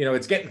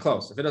it's getting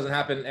close. If it doesn't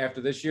happen after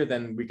this year,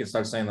 then we can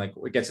start saying like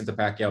it gets into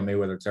Pacquiao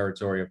Mayweather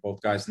territory of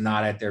both guys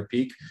not at their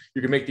peak.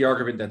 You can make the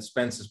argument that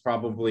Spence has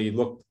probably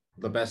looked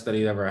the best that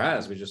he ever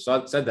has. We just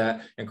said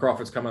that, and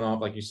Crawford's coming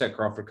off, like you said,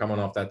 coming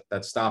off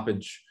that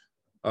stoppage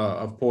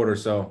of Porter.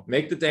 So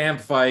make the damn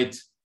fight.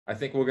 I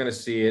think we're going to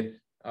see it.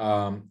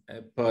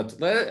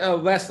 But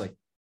Leslie,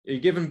 you're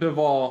giving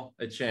Bivol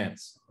a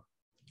chance.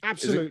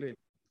 Absolutely.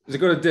 Is it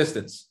go to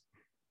distance?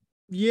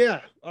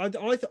 Yeah, I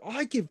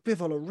give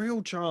Bivol a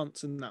real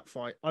chance in that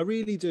fight. I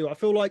really do. I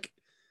feel like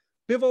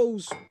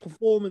Bivol's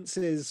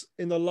performances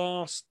in the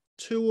last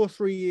 2 or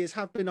 3 years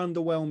have been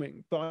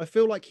underwhelming, but I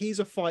feel like he's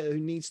a fighter who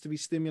needs to be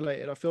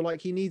stimulated. I feel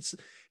like he needs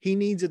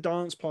a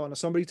dance partner,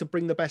 somebody to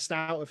bring the best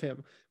out of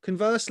him.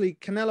 Conversely,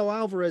 Canelo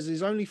Alvarez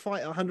is only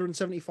fight at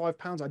 175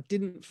 pounds. I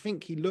didn't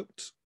think he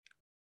looked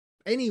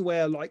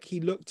anywhere like he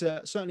looked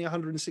at certainly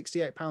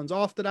 168 pounds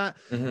after that.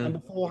 Mm-hmm. And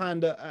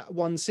beforehand at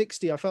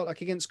 160. I felt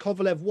like against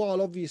Kovalev,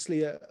 while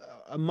obviously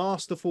a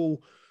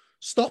masterful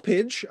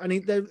stoppage, and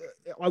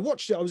I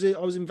watched it. I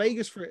was in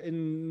Vegas for it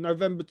in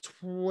November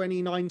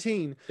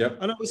 2019. Yep.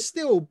 And I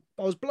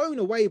was blown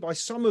away by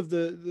some of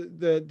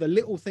the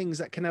little things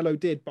that Canelo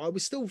did, but I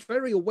was still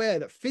very aware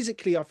that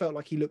physically I felt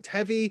like he looked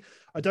heavy.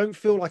 I don't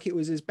feel like it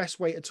was his best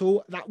weight at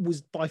all. That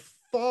was by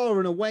far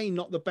and away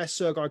not the best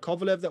Sergey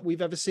Kovalev that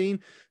we've ever seen.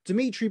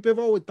 Dmitry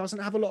Bivol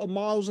doesn't have a lot of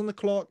miles on the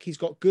clock. He's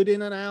got good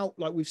in and out.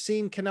 Like we've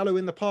seen Canelo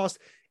in the past,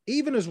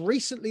 even as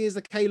recently as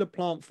the Caleb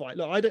Plant fight.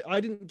 Look, I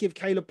didn't give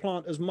Caleb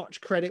Plant as much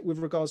credit with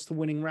regards to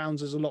winning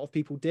rounds as a lot of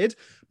people did,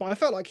 but I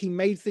felt like he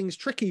made things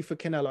tricky for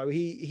Canelo.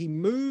 He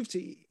moved,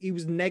 he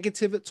was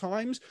negative at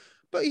times,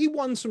 but he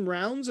won some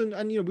rounds. And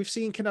we've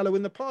seen Canelo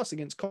in the past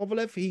against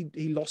Kovalev.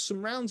 He lost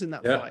some rounds in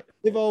that fight.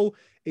 Bivol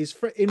is,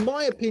 in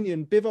my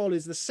opinion, Bivol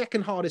is the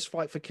second hardest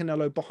fight for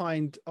Canelo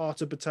behind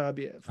Artur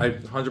Beterbiev. I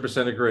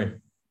 100% agree.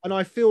 And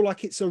I feel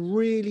like it's a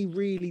really,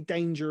 really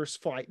dangerous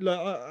fight.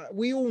 Look,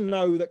 we all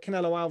know that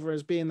Canelo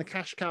Alvarez, being the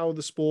cash cow of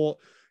the sport,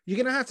 you're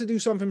going to have to do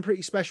something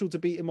pretty special to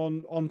beat him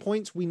on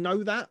points. We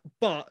know that.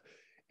 But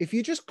if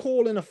you just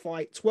call in a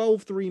fight,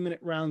 12 3-minute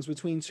rounds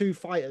between two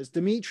fighters,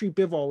 Dmitry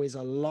Bivol is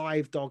a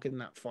live dog in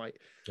that fight.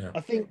 Yeah.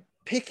 I think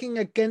picking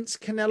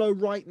against Canelo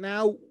right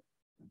now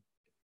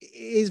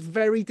is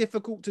very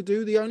difficult to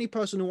do. The only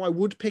person who I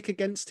would pick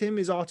against him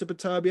is Artur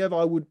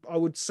Beterbiev. I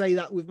would say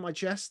that with my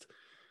chest.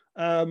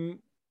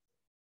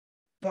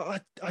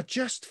 But I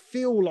just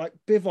feel like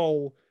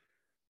Bivol,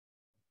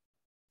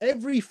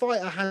 every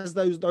fighter has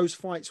those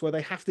fights where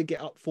they have to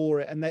get up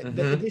for it, and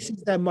this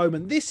is their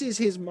moment. This is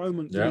his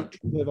moment to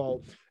beat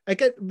Bivol.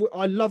 Again,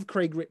 I love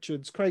Craig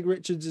Richards. Craig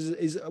Richards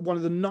is one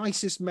of the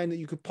nicest men that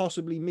you could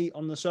possibly meet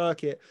on the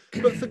circuit.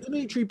 But for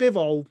Dimitri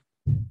Bivol,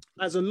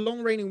 as a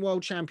long-reigning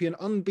world champion,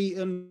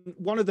 unbeaten,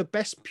 one of the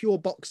best pure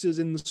boxers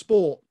in the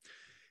sport,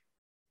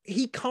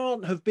 he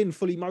can't have been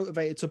fully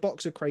motivated to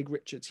box a Craig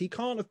Richards. He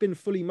can't have been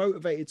fully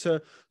motivated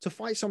to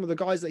fight some of the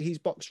guys that he's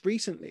boxed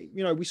recently.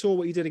 You know, we saw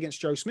what he did against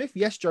Joe Smith.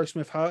 Yes, Joe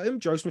Smith hurt him.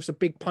 Joe Smith's a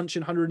big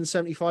punching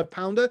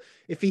 175-pounder.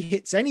 If he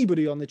hits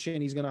anybody on the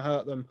chin, he's going to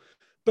hurt them.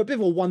 But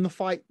Bivol won the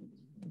fight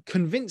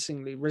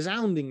convincingly,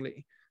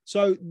 resoundingly.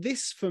 So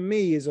this, for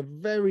me, is a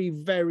very,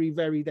 very,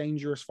 very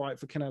dangerous fight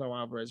for Canelo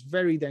Alvarez.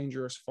 Very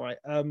dangerous fight.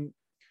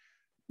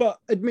 But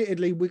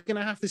admittedly, we're going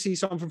to have to see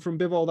something from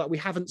Bivol that we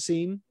haven't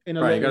seen in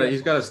a long time.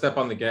 He's got to step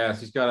on the gas.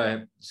 He's got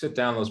to sit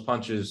down those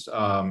punches.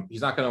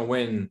 He's not going to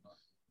win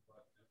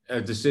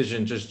a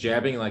decision just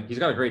jabbing. Like, he's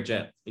got a great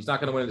jab. He's not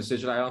going to win a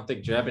decision, I don't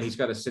think, jabbing. He's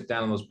got to sit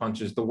down on those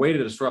punches. The way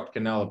to disrupt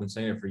Canelo, I've been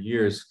saying it for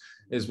years,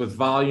 is with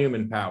volume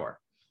and power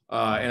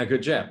and a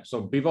good jab.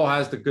 So Bivol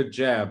has the good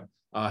jab.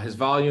 His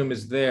volume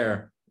is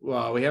there.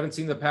 We haven't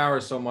seen the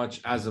power so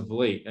much as of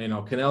late. You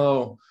know,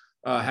 Canelo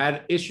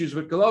had issues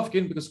with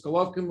Golovkin because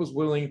Golovkin was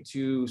willing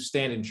to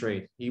stand and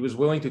trade. He was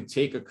willing to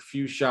take a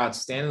few shots,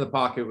 stand in the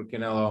pocket with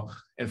Canelo,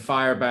 and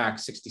fire back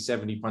 60,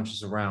 70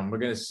 punches around. We're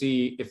going to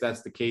see if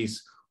that's the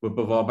case with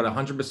Bivol, but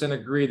 100%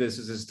 agree this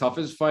is his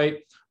toughest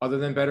fight. Other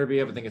than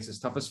Beterbiev, I think it's his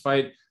toughest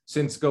fight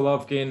since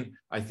Golovkin.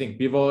 I think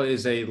Bivol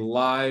is a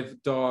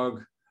live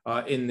dog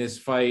in this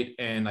fight,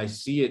 and I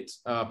see it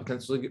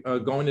potentially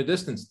going the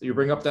distance. You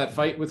bring up that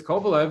fight with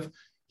Kovalev.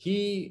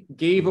 He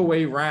gave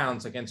away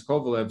rounds against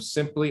Kovalev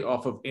simply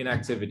off of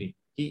inactivity.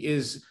 He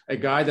is a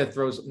guy that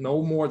throws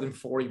no more than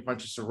 40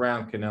 punches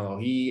around Canelo.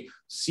 He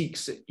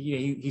seeks,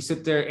 he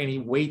sits there and he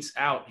waits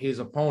out his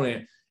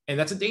opponent. And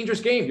that's a dangerous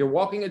game. You're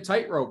walking a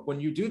tightrope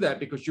when you do that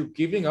because you're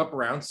giving up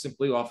rounds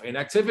simply off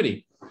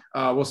inactivity.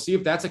 We'll see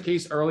if that's a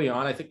case early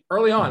on. I think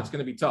early on it's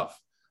going to be tough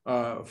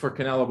for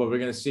Canelo, but we're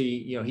going to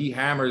see, he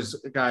hammers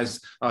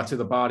guys to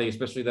the body,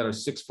 especially that are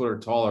 6 foot or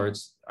taller.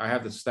 I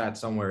have the stat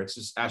somewhere. It's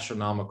just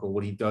astronomical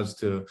what he does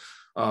to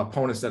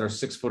opponents that are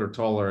 6 foot or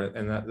taller,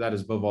 and that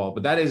is Bivol.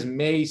 But that is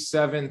May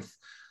 7th.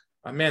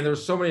 Man,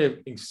 there's so many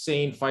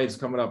insane fights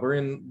coming up. We're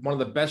in one of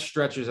the best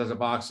stretches as a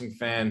boxing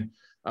fan.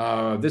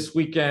 This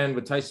weekend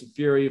with Tyson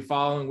Fury.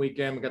 Following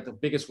weekend, we got the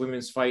biggest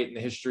women's fight in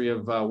the history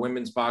of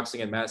women's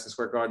boxing at Madison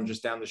Square Garden,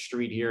 just down the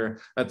street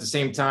here. At the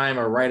same time,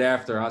 or right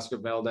after, Oscar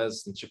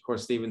Valdez and Shakur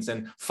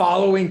Stevenson.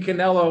 Following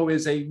Canelo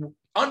is a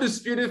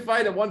undisputed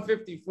fight at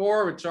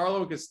 154 with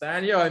Charlo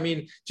Castaño. I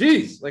mean,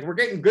 geez, like, we're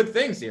getting good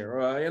things here.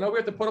 We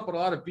have to put up with a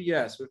lot of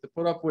BS. We have to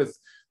put up with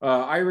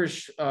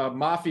Irish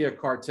mafia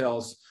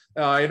cartels.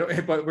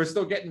 But we're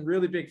still getting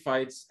really big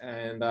fights.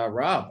 And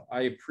Rob,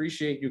 I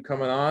appreciate you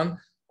coming on.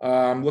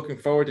 I'm looking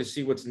forward to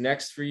see what's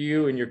next for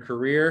you in your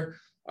career.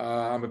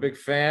 I'm a big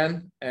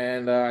fan,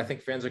 and I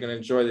think fans are going to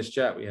enjoy this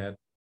chat we had.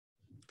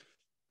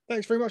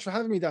 Thanks very much for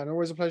having me, Dan.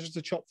 Always a pleasure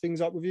to chop things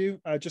up with you.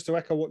 Just to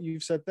echo what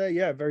you've said there,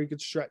 yeah, very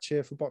good stretch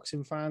here for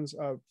boxing fans.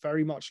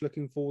 Very much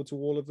looking forward to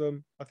all of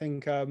them. I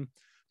think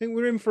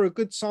we're in for a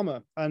good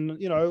summer,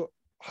 and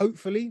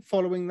hopefully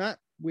following that,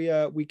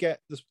 we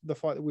get the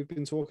fight that we've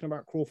been talking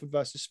about, Crawford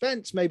versus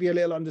Spence, maybe a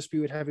little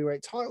undisputed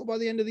heavyweight title by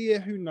the end of the year.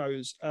 Who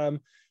knows?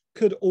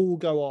 Could all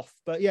go off.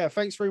 But yeah,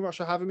 thanks very much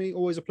for having me.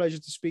 Always a pleasure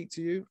to speak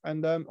to you,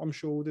 and I'm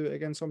sure we'll do it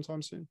again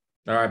sometime soon.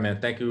 All right, man.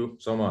 Thank you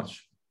so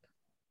much.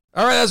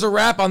 All right, that's a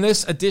wrap on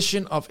this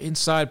edition of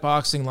Inside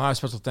Boxing Live.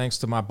 Special thanks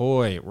to my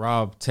boy,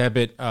 Rob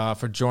Tebbett,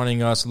 for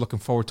joining us. Looking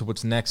forward to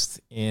what's next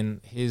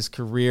in his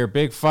career.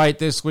 Big fight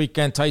this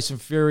weekend, Tyson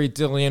Fury,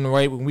 Dillian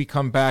Whyte. When we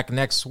come back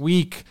next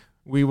week,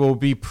 we will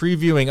be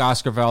previewing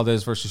Oscar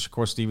Valdez versus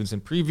Shakur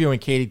Stevenson,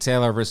 previewing Katie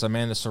Taylor versus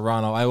Amanda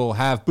Serrano. I will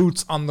have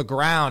boots on the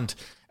ground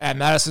at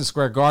Madison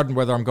Square Garden,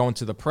 whether I'm going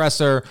to the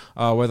presser,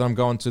 whether I'm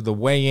going to the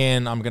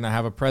weigh-in. I'm going to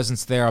have a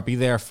presence there. I'll be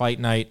there fight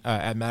night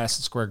at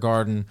Madison Square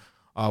Garden,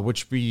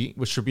 which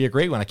should be a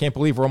great one. I can't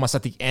believe we're almost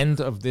at the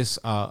end of this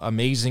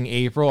amazing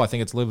April. I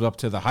think it's lived up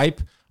to the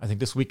hype. I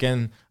think this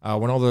weekend,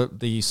 when all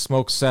the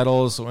smoke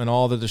settles and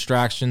all the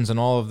distractions and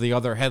all of the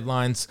other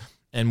headlines,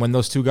 and when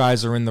those two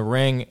guys are in the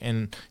ring,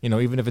 and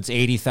even if it's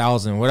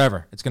 80,000,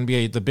 whatever, it's going to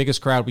be the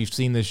biggest crowd we've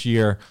seen this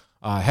year.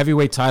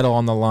 Heavyweight title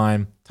on the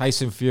line.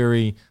 Tyson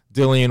Fury,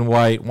 Dillian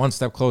Whyte, one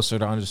step closer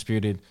to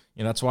undisputed.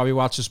 That's why we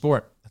watch the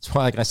sport. That's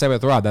why, like I said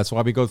with Rob, that's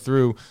why we go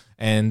through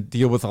and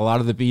deal with a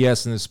lot of the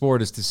BS in the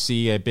sport, is to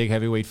see a big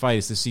heavyweight fight,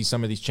 is to see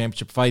some of these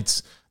championship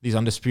fights, these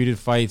undisputed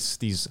fights,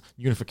 these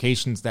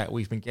unifications that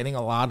we've been getting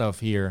a lot of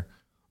here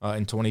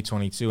in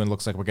 2022, and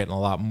looks like we're getting a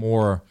lot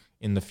more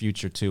in the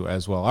future too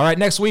as well. All right,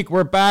 next week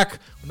we're back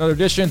with another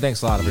edition.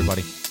 Thanks a lot,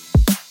 everybody.